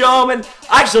 ladies and gentlemen,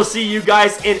 I shall see you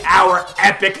guys in our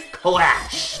epic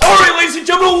clash. Alright, ladies and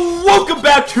gentlemen, welcome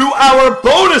back to our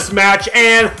bonus match.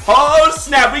 And, oh,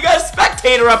 snap. We got a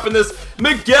spectator up in this.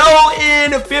 Miguel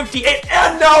in 58.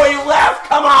 And no, he left.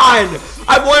 Come on.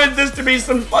 I wanted this to be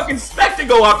some fucking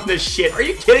spectacle up in this shit. Are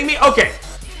you kidding me? Okay.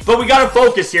 But we gotta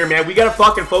focus here, man. We gotta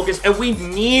fucking focus. And we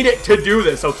need to do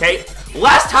this, okay?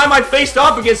 Last time I faced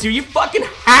off against you, you fucking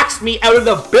hacked me out of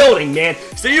the building, man.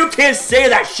 So you can't say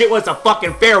that shit was a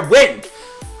fucking fair win.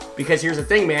 Because here's the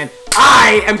thing, man.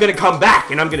 I am gonna come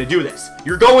back and I'm gonna do this.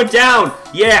 You're going down.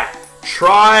 Yeah.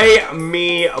 Try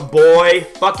me, boy.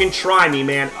 Fucking try me,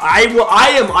 man. I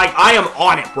am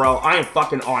on it, bro. I am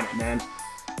fucking on it, man.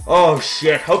 Oh,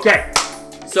 shit. Okay.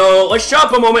 So, let's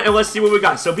shop a moment and let's see what we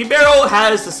got. So, B-Barrel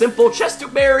has the simple Chester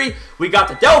Berry. We got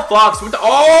the Delphox with the...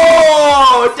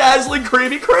 Oh! Dazzling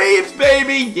Creamy Creams,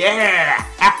 baby! Yeah!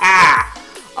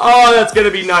 Oh, that's gonna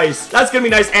be nice. That's gonna be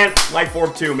nice. And Life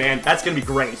Orb too, man. That's gonna be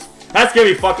great. That's gonna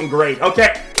be fucking great.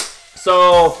 Okay.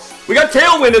 So, we got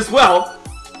Tailwind as well.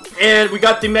 And we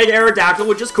got the Mega Aerodactyl,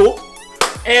 which is cool.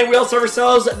 And we also have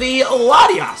ourselves the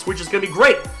Latios, which is gonna be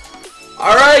great.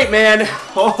 Alright, man.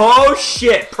 Oh,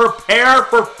 shit. Prepare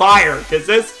for fire. Because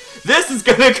this is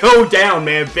gonna go down,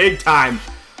 man. Big time.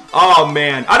 Oh,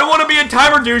 man. I don't want to be a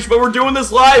timer douche, but we're doing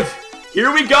this live.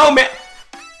 Here we go, man.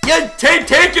 Yeah,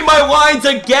 taking my lines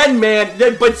again, man.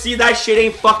 But see, that shit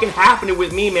ain't fucking happening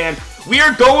with me, man. We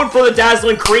are going for the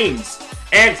Dazzling Creams.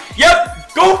 And,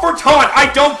 yep, go for taunt.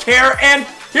 I don't care. And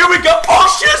here we go.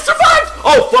 Oh, shit, it survived.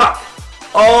 Oh, fuck.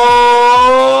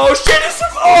 Oh, shit, it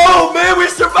survived. Oh, man, we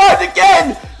survived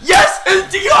again. Yes, and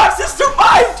Deox has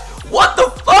survived. What the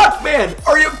fuck, man?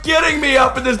 Are you kidding me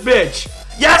up in this bitch?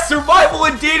 Yes, survival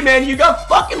indeed, man. You got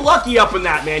fucking lucky up in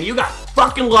that, man. You got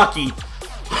fucking lucky.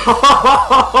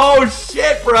 Oh,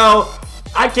 shit, bro.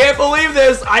 I can't believe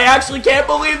this. I actually can't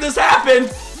believe this happened.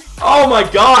 Oh, my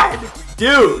God.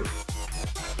 Dude.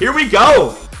 Here we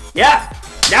go. Yeah.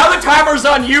 Now the timer's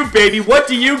on you, baby. What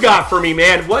do you got for me,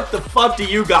 man? What the fuck do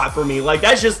you got for me? Like,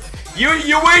 that's just... You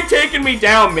ain't taking me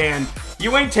down, man.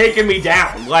 You ain't taking me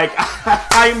down. Like,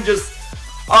 I'm just...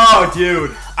 Oh,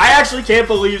 dude. I actually can't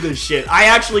believe this shit. I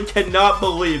actually cannot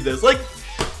believe this. Like,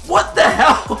 what the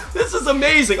hell? This is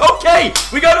amazing. Okay,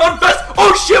 we got Unfest.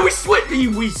 Oh, shit,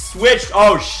 we switched.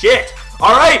 Oh, shit.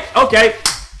 All right, okay.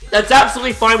 That's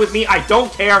absolutely fine with me. I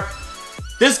don't care.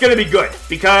 This is going to be good,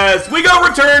 because we got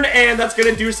Return, and that's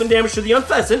going to do some damage to the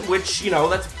Unpheasant, which, you know,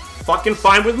 that's fucking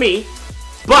fine with me.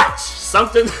 But,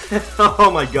 something, oh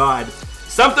my god,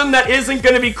 something that isn't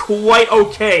going to be quite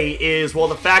okay is, well,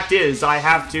 the fact is, I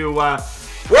have to,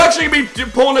 we're actually going to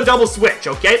be pulling a double switch,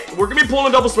 okay? We're going to be pulling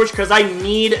a double switch because I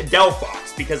need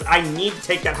Delphox, because I need to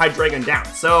take that Hydreigon down.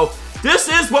 So, this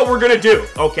is what we're going to do,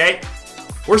 okay?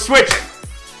 We're switching.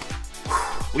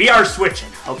 We are switching,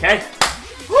 okay?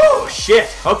 Woo, shit.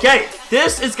 Okay,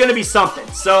 this is gonna be something.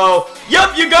 So,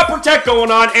 yep, you got Protect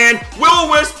going on, and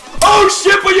Will-O-Wisp. Oh,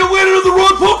 shit, but you went into the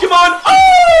wrong Pokemon.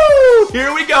 Oh,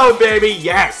 here we go, baby.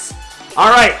 Yes. All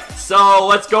right, so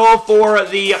let's go for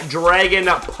the Dragon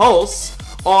Pulse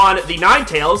on the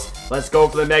Ninetales. Let's go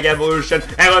for the Mega Evolution,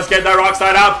 and let's get that Rock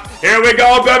Slide up. Here we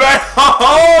go, baby.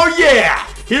 Oh, yeah.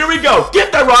 Here we go.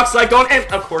 Get that Rock Slide going, and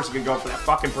of course you can go for that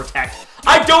fucking Protect.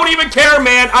 I don't even care,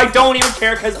 man. I don't even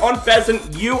care, because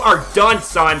Unpheasant, you are done,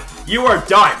 son. You are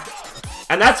done.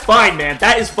 And that's fine, man.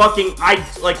 That is fucking,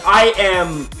 I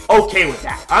am okay with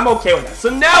that. I'm okay with that. So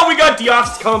now we got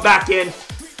Deoxys coming back in.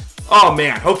 Oh,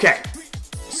 man. Okay.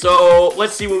 So,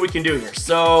 let's see what we can do here.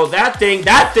 So, that thing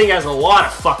has a lot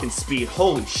of fucking speed.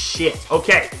 Holy shit.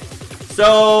 Okay.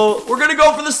 So, we're going to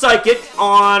go for the Psychic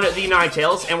on the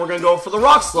Ninetales, and we're going to go for the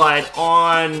Rock Slide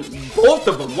on both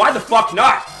of them. Why the fuck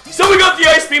not? So we got the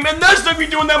Ice Beam, and that's not going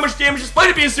to be doing that much damage, despite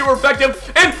it being super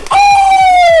effective. And,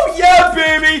 oh, yeah,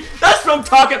 baby. That's what I'm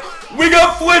talking. We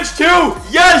got flinch too.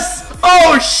 Yes.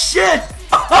 Oh, shit.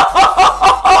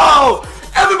 Oh,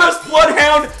 MMS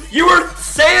Bloodhound, you were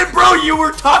saying, bro, you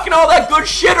were talking all that good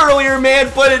shit earlier,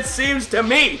 man, but it seems to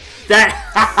me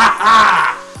that,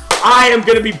 I am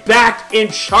going to be back in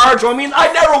charge. Well, I mean,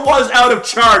 I never was out of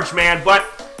charge, man, but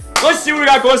let's see what we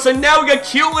got going. So now we got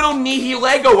cute little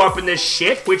Nihilego up in this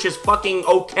shit, which is fucking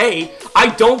okay. I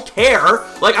don't care.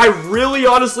 Like, I really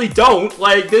honestly don't.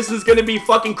 Like, this is gonna be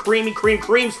fucking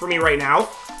creams for me right now.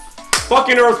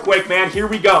 Fucking Earthquake, man. Here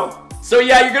we go. So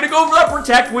yeah, you're gonna go for that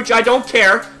Protect, which I don't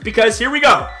care, because here we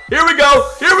go. Here we go.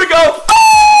 Here we go.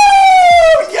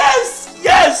 Oh! Yes!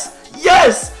 Yes!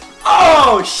 Yes!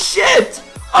 Oh, shit!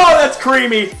 Oh, that's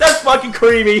creamy. That's fucking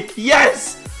creamy.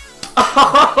 Yes!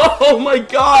 Oh my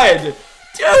god!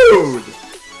 Dude!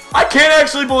 I can't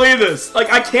actually believe this.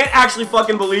 Like, I can't actually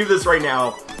fucking believe this right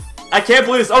now. I can't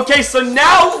believe this. Okay, so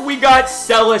now we got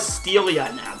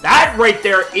Celestelia now. That right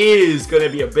there is gonna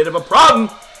be a bit of a problem.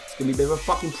 It's gonna be a bit of a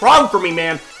fucking problem for me,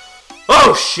 man.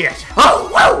 Oh, shit. Oh,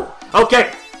 whoa!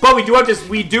 Okay, but we do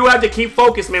have to keep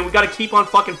focused, man. We gotta keep on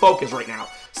fucking focus right now.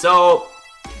 So,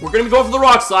 we're gonna be going for the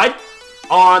Rock Slide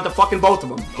on the fucking both of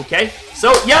them, okay?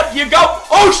 So, yep, you go.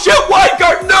 Oh, shit, Wide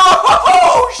Guard. No!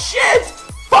 Oh, shit!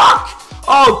 Fuck!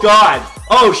 Oh, God.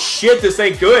 Oh, shit, this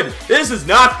ain't good. This is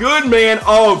not good, man.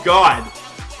 Oh, God.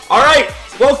 All right.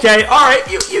 Okay, all right.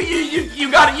 You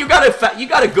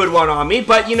got a good one on me,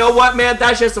 but you know what, man?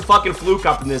 That's just a fucking fluke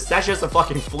up in this. That's just a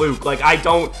fucking fluke. Like, I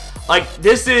don't... Like,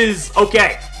 this is...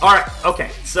 Okay. All right.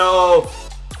 Okay. So...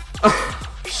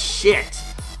 shit.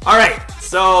 All right.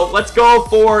 So, let's go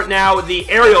for, now, the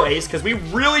Aerial Ace, because we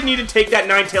really need to take that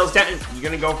Ninetales down. You're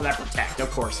going to go for that Protect.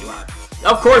 Of course you are.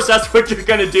 Of course, that's what you're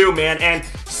going to do, man. And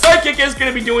Psychic is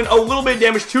going to be doing a little bit of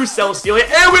damage to Celestelia.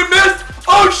 And we missed!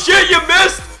 Oh, shit, you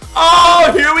missed!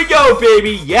 Oh, here we go,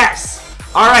 baby. Yes.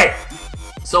 All right.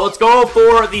 So, let's go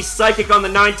for the Psychic on the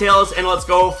Ninetales, and let's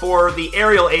go for the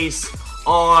Aerial Ace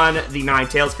on the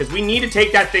Ninetales, because we need to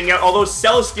take that thing out, although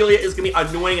Celestelia is going to be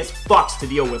annoying as fucks to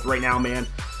deal with right now, man.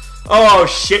 Oh,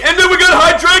 shit. And then we got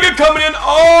Hydreigon coming in.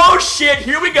 Oh, shit.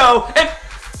 Here we go. And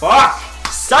fuck.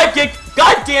 Psychic.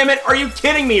 God damn it. Are you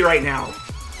kidding me right now?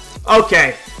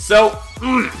 Okay. So,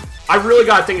 I really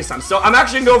got to think this time. So, I'm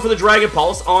actually going to go for the Dragon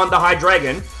Pulse on the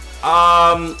Hydreigon.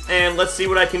 And let's see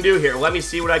what I can do here. Let me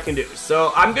see what I can do.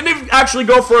 So, I'm going to actually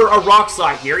go for a Rock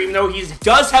Slide here, even though he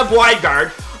does have Wide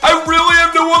Guard. I really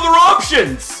have no other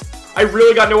options. I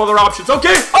really got no other options.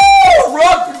 Okay.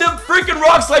 Oh, the freaking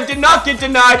Rock Slide did not get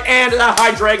denied, and the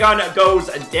Hydreigon goes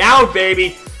down,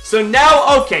 baby. So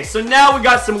now, okay, so now we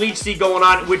got some Leech Seed going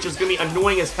on, which is going to be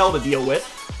annoying as hell to deal with.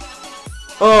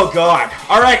 Oh, God.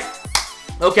 All right.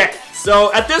 Okay,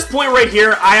 so at this point right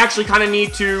here, I actually kind of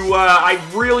need to, I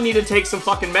really need to take some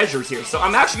fucking measures here. So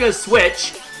I'm actually going to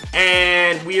switch,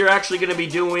 and we are actually going to be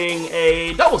doing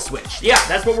a double switch. Yeah,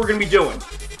 that's what we're going to be doing.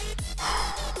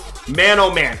 Man,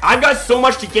 oh man. I've got so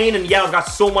much to gain, and yeah, I've got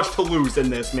so much to lose in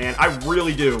this, man. I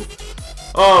really do.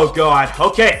 Oh, God.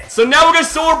 Okay, so now we got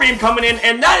Solar Beam coming in,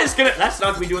 and that's not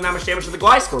going to be doing that much damage to the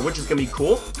Gliscor, which is going to be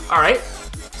cool. All right.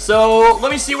 So,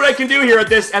 let me see what I can do here at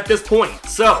this point.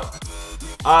 So,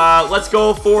 let's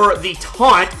go for the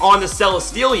Taunt on the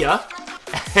Celestelia.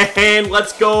 And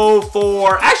let's go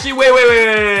for... Actually,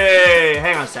 wait.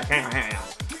 Hang on a sec. Hang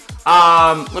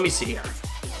on. Let me see here.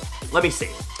 Let me see.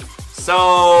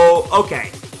 So, okay.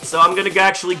 So, I'm going to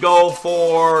actually go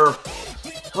for...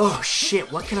 Oh,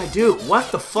 shit. What can I do?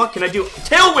 What the fuck can I do?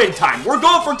 Tailwind time. We're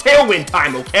going for Tailwind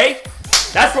time, okay?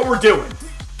 That's what we're doing.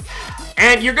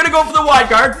 And you're going to go for the Wide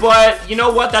Guard, but you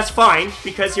know what? That's fine,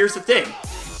 because here's the thing.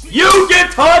 You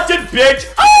get taunted, bitch!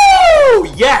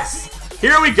 Oh, yes!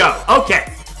 Here we go.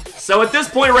 Okay. So, at this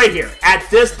point right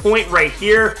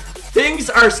here, things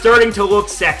are starting to look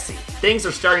sexy. Things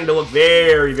are starting to look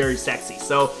very, very sexy.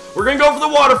 So, we're going to go for the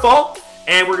Waterfall,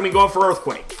 and we're going to be going for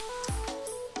Earthquake.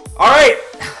 Alright,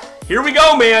 here we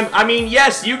go, man. I mean,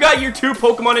 yes, you got your 2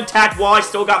 Pokemon intact while I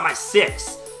still got my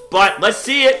 6. But, let's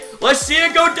see it. Let's see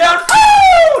it go down.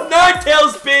 Oh!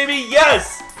 Ninetales, baby,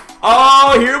 yes!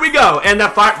 Oh, here we go. And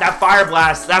that Fire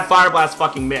Blast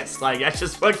fucking missed. Like, that's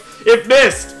just, it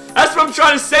missed. That's what I'm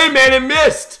trying to say, man, it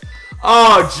missed.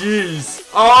 Oh, jeez.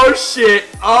 Oh, shit.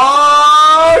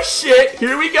 Oh, shit.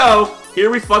 Here we go. Here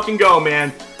we fucking go,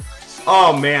 man.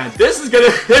 Oh, man. This is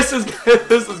gonna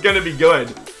be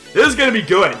good. This is gonna be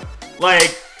good.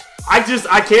 Like,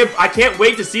 I can't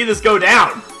wait to see this go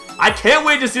down. I can't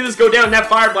wait to see this go down. That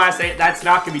Fire Blast, that's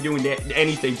not gonna be doing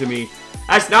anything to me.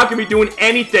 That's not gonna be doing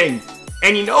anything.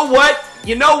 And you know what?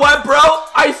 You know what, bro?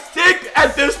 I think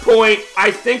at this point,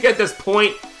 I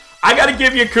gotta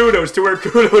give you kudos to where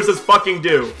kudos is fucking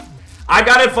due. I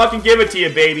gotta fucking give it to you,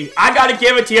 baby. I gotta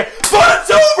give it to you. But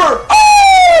it's over!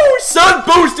 Oh! Sun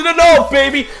boosted and all,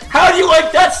 baby. How do you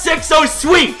like that 6-0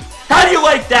 sweep? How do you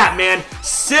like that, man?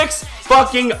 6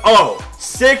 fucking 0.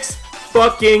 6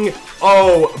 fucking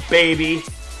 0, baby.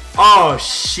 Oh,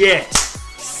 shit.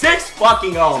 6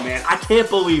 fucking 0, man. I can't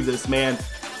believe this, man.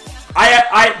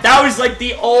 That was like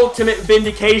the ultimate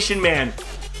vindication, man.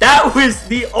 That was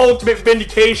the ultimate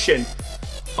vindication.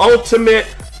 Ultimate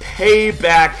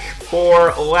payback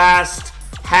for last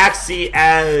Haxie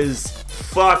as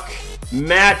fuck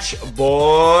match,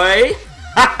 boy.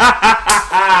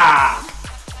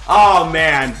 Oh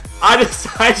man, I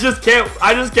just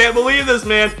can't believe this,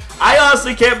 man. I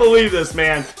honestly can't believe this,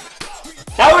 man.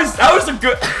 That was a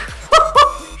good.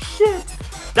 Oh shit,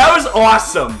 that was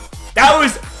awesome. That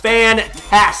was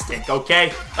fantastic.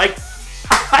 Okay, like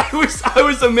I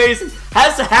was amazing.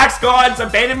 Has the Hax Gods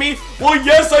abandoned me? Well,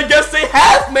 yes, I guess they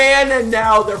have, man. And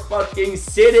now they're fucking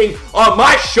sitting on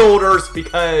my shoulders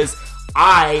because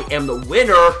I am the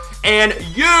winner, and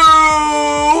you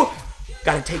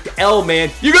gotta take the L,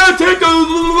 man. You gotta take the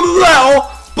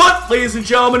L. But, ladies and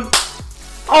gentlemen,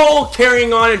 all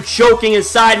carrying on and joking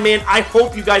aside, man, I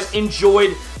hope you guys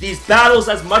enjoyed these battles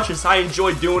as much as I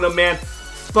enjoyed doing them, man.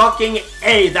 Fucking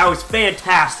A, that was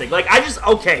fantastic. Like,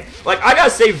 okay. Like, I gotta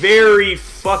say, very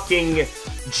fucking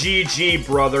GG,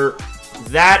 brother.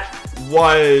 That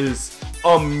was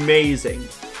amazing.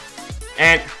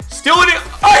 And still,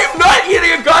 I am not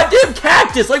eating a goddamn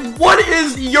cactus. Like, what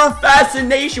is your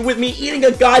fascination with me eating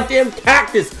a goddamn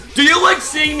cactus? Do you like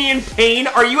seeing me in pain?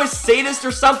 Are you a sadist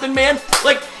or something, man?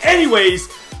 Like, anyways,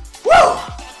 whew,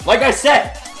 like I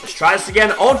said, let's try this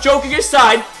again. All joking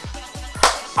aside,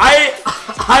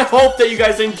 I hope that you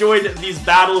guys enjoyed these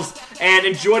battles and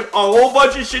enjoyed a whole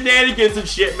bunch of shenanigans and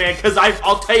shit, man, because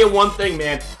I'll tell you one thing,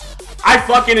 man. I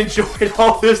fucking enjoyed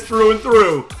all this through and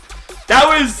through. That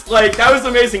was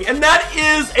amazing. And that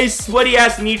is a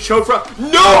sweaty-ass knee choke from...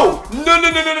 No!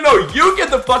 No. You get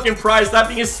the fucking prize, that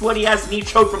being a sweaty-ass knee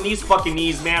choke from these fucking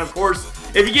knees, man, of course.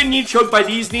 If you get knee choked by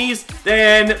these knees,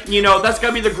 then, you know, that's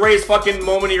gonna be the greatest fucking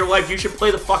moment of your life. You should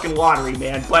play the fucking lottery,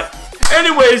 man. But...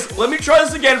 anyways, let me try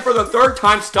this again for the 3rd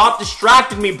time. Stop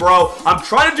distracting me, bro. I'm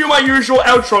trying to do my usual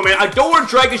outro, man. I don't want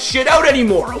to drag this shit out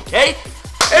anymore, okay?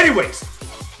 Anyways,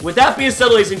 with that being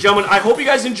said, ladies and gentlemen, I hope you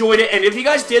guys enjoyed it. And if you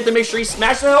guys did, then make sure you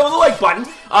smash the hell with the like button.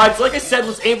 It's like I said,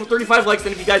 let's aim for 35 likes.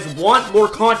 And if you guys want more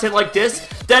content like this,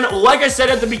 then like I said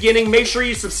at the beginning, make sure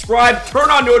you subscribe, turn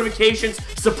on notifications,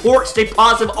 support, stay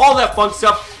positive, all that fun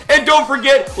stuff. And don't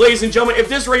forget, ladies and gentlemen, if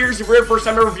this right here is your very first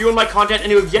time ever viewing my content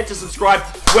and you have yet to subscribe,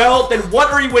 well, then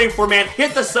what are you waiting for, man?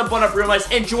 Hit the sub button up real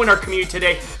nice and join our community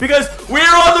today, because we're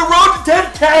on the road to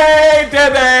 10K,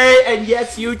 baby! And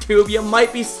yes, YouTube, you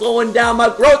might be slowing down my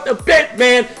growth a bit,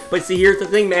 man. But see, here's the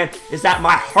thing, man, is that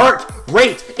my heart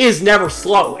rate is never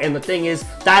slow. And the thing is,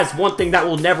 that is one thing that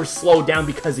will never slow down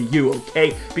because of you,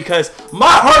 okay? Because my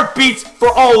heart beats for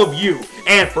all of you.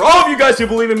 And for all of you guys who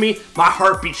believe in me, my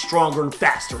heart beats stronger and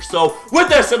faster. So, with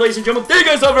that said, ladies and gentlemen, thank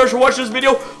you guys so very much for watching this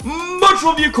video. Much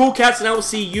love you, cool cats, and I will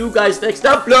see you guys next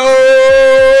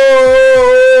upload.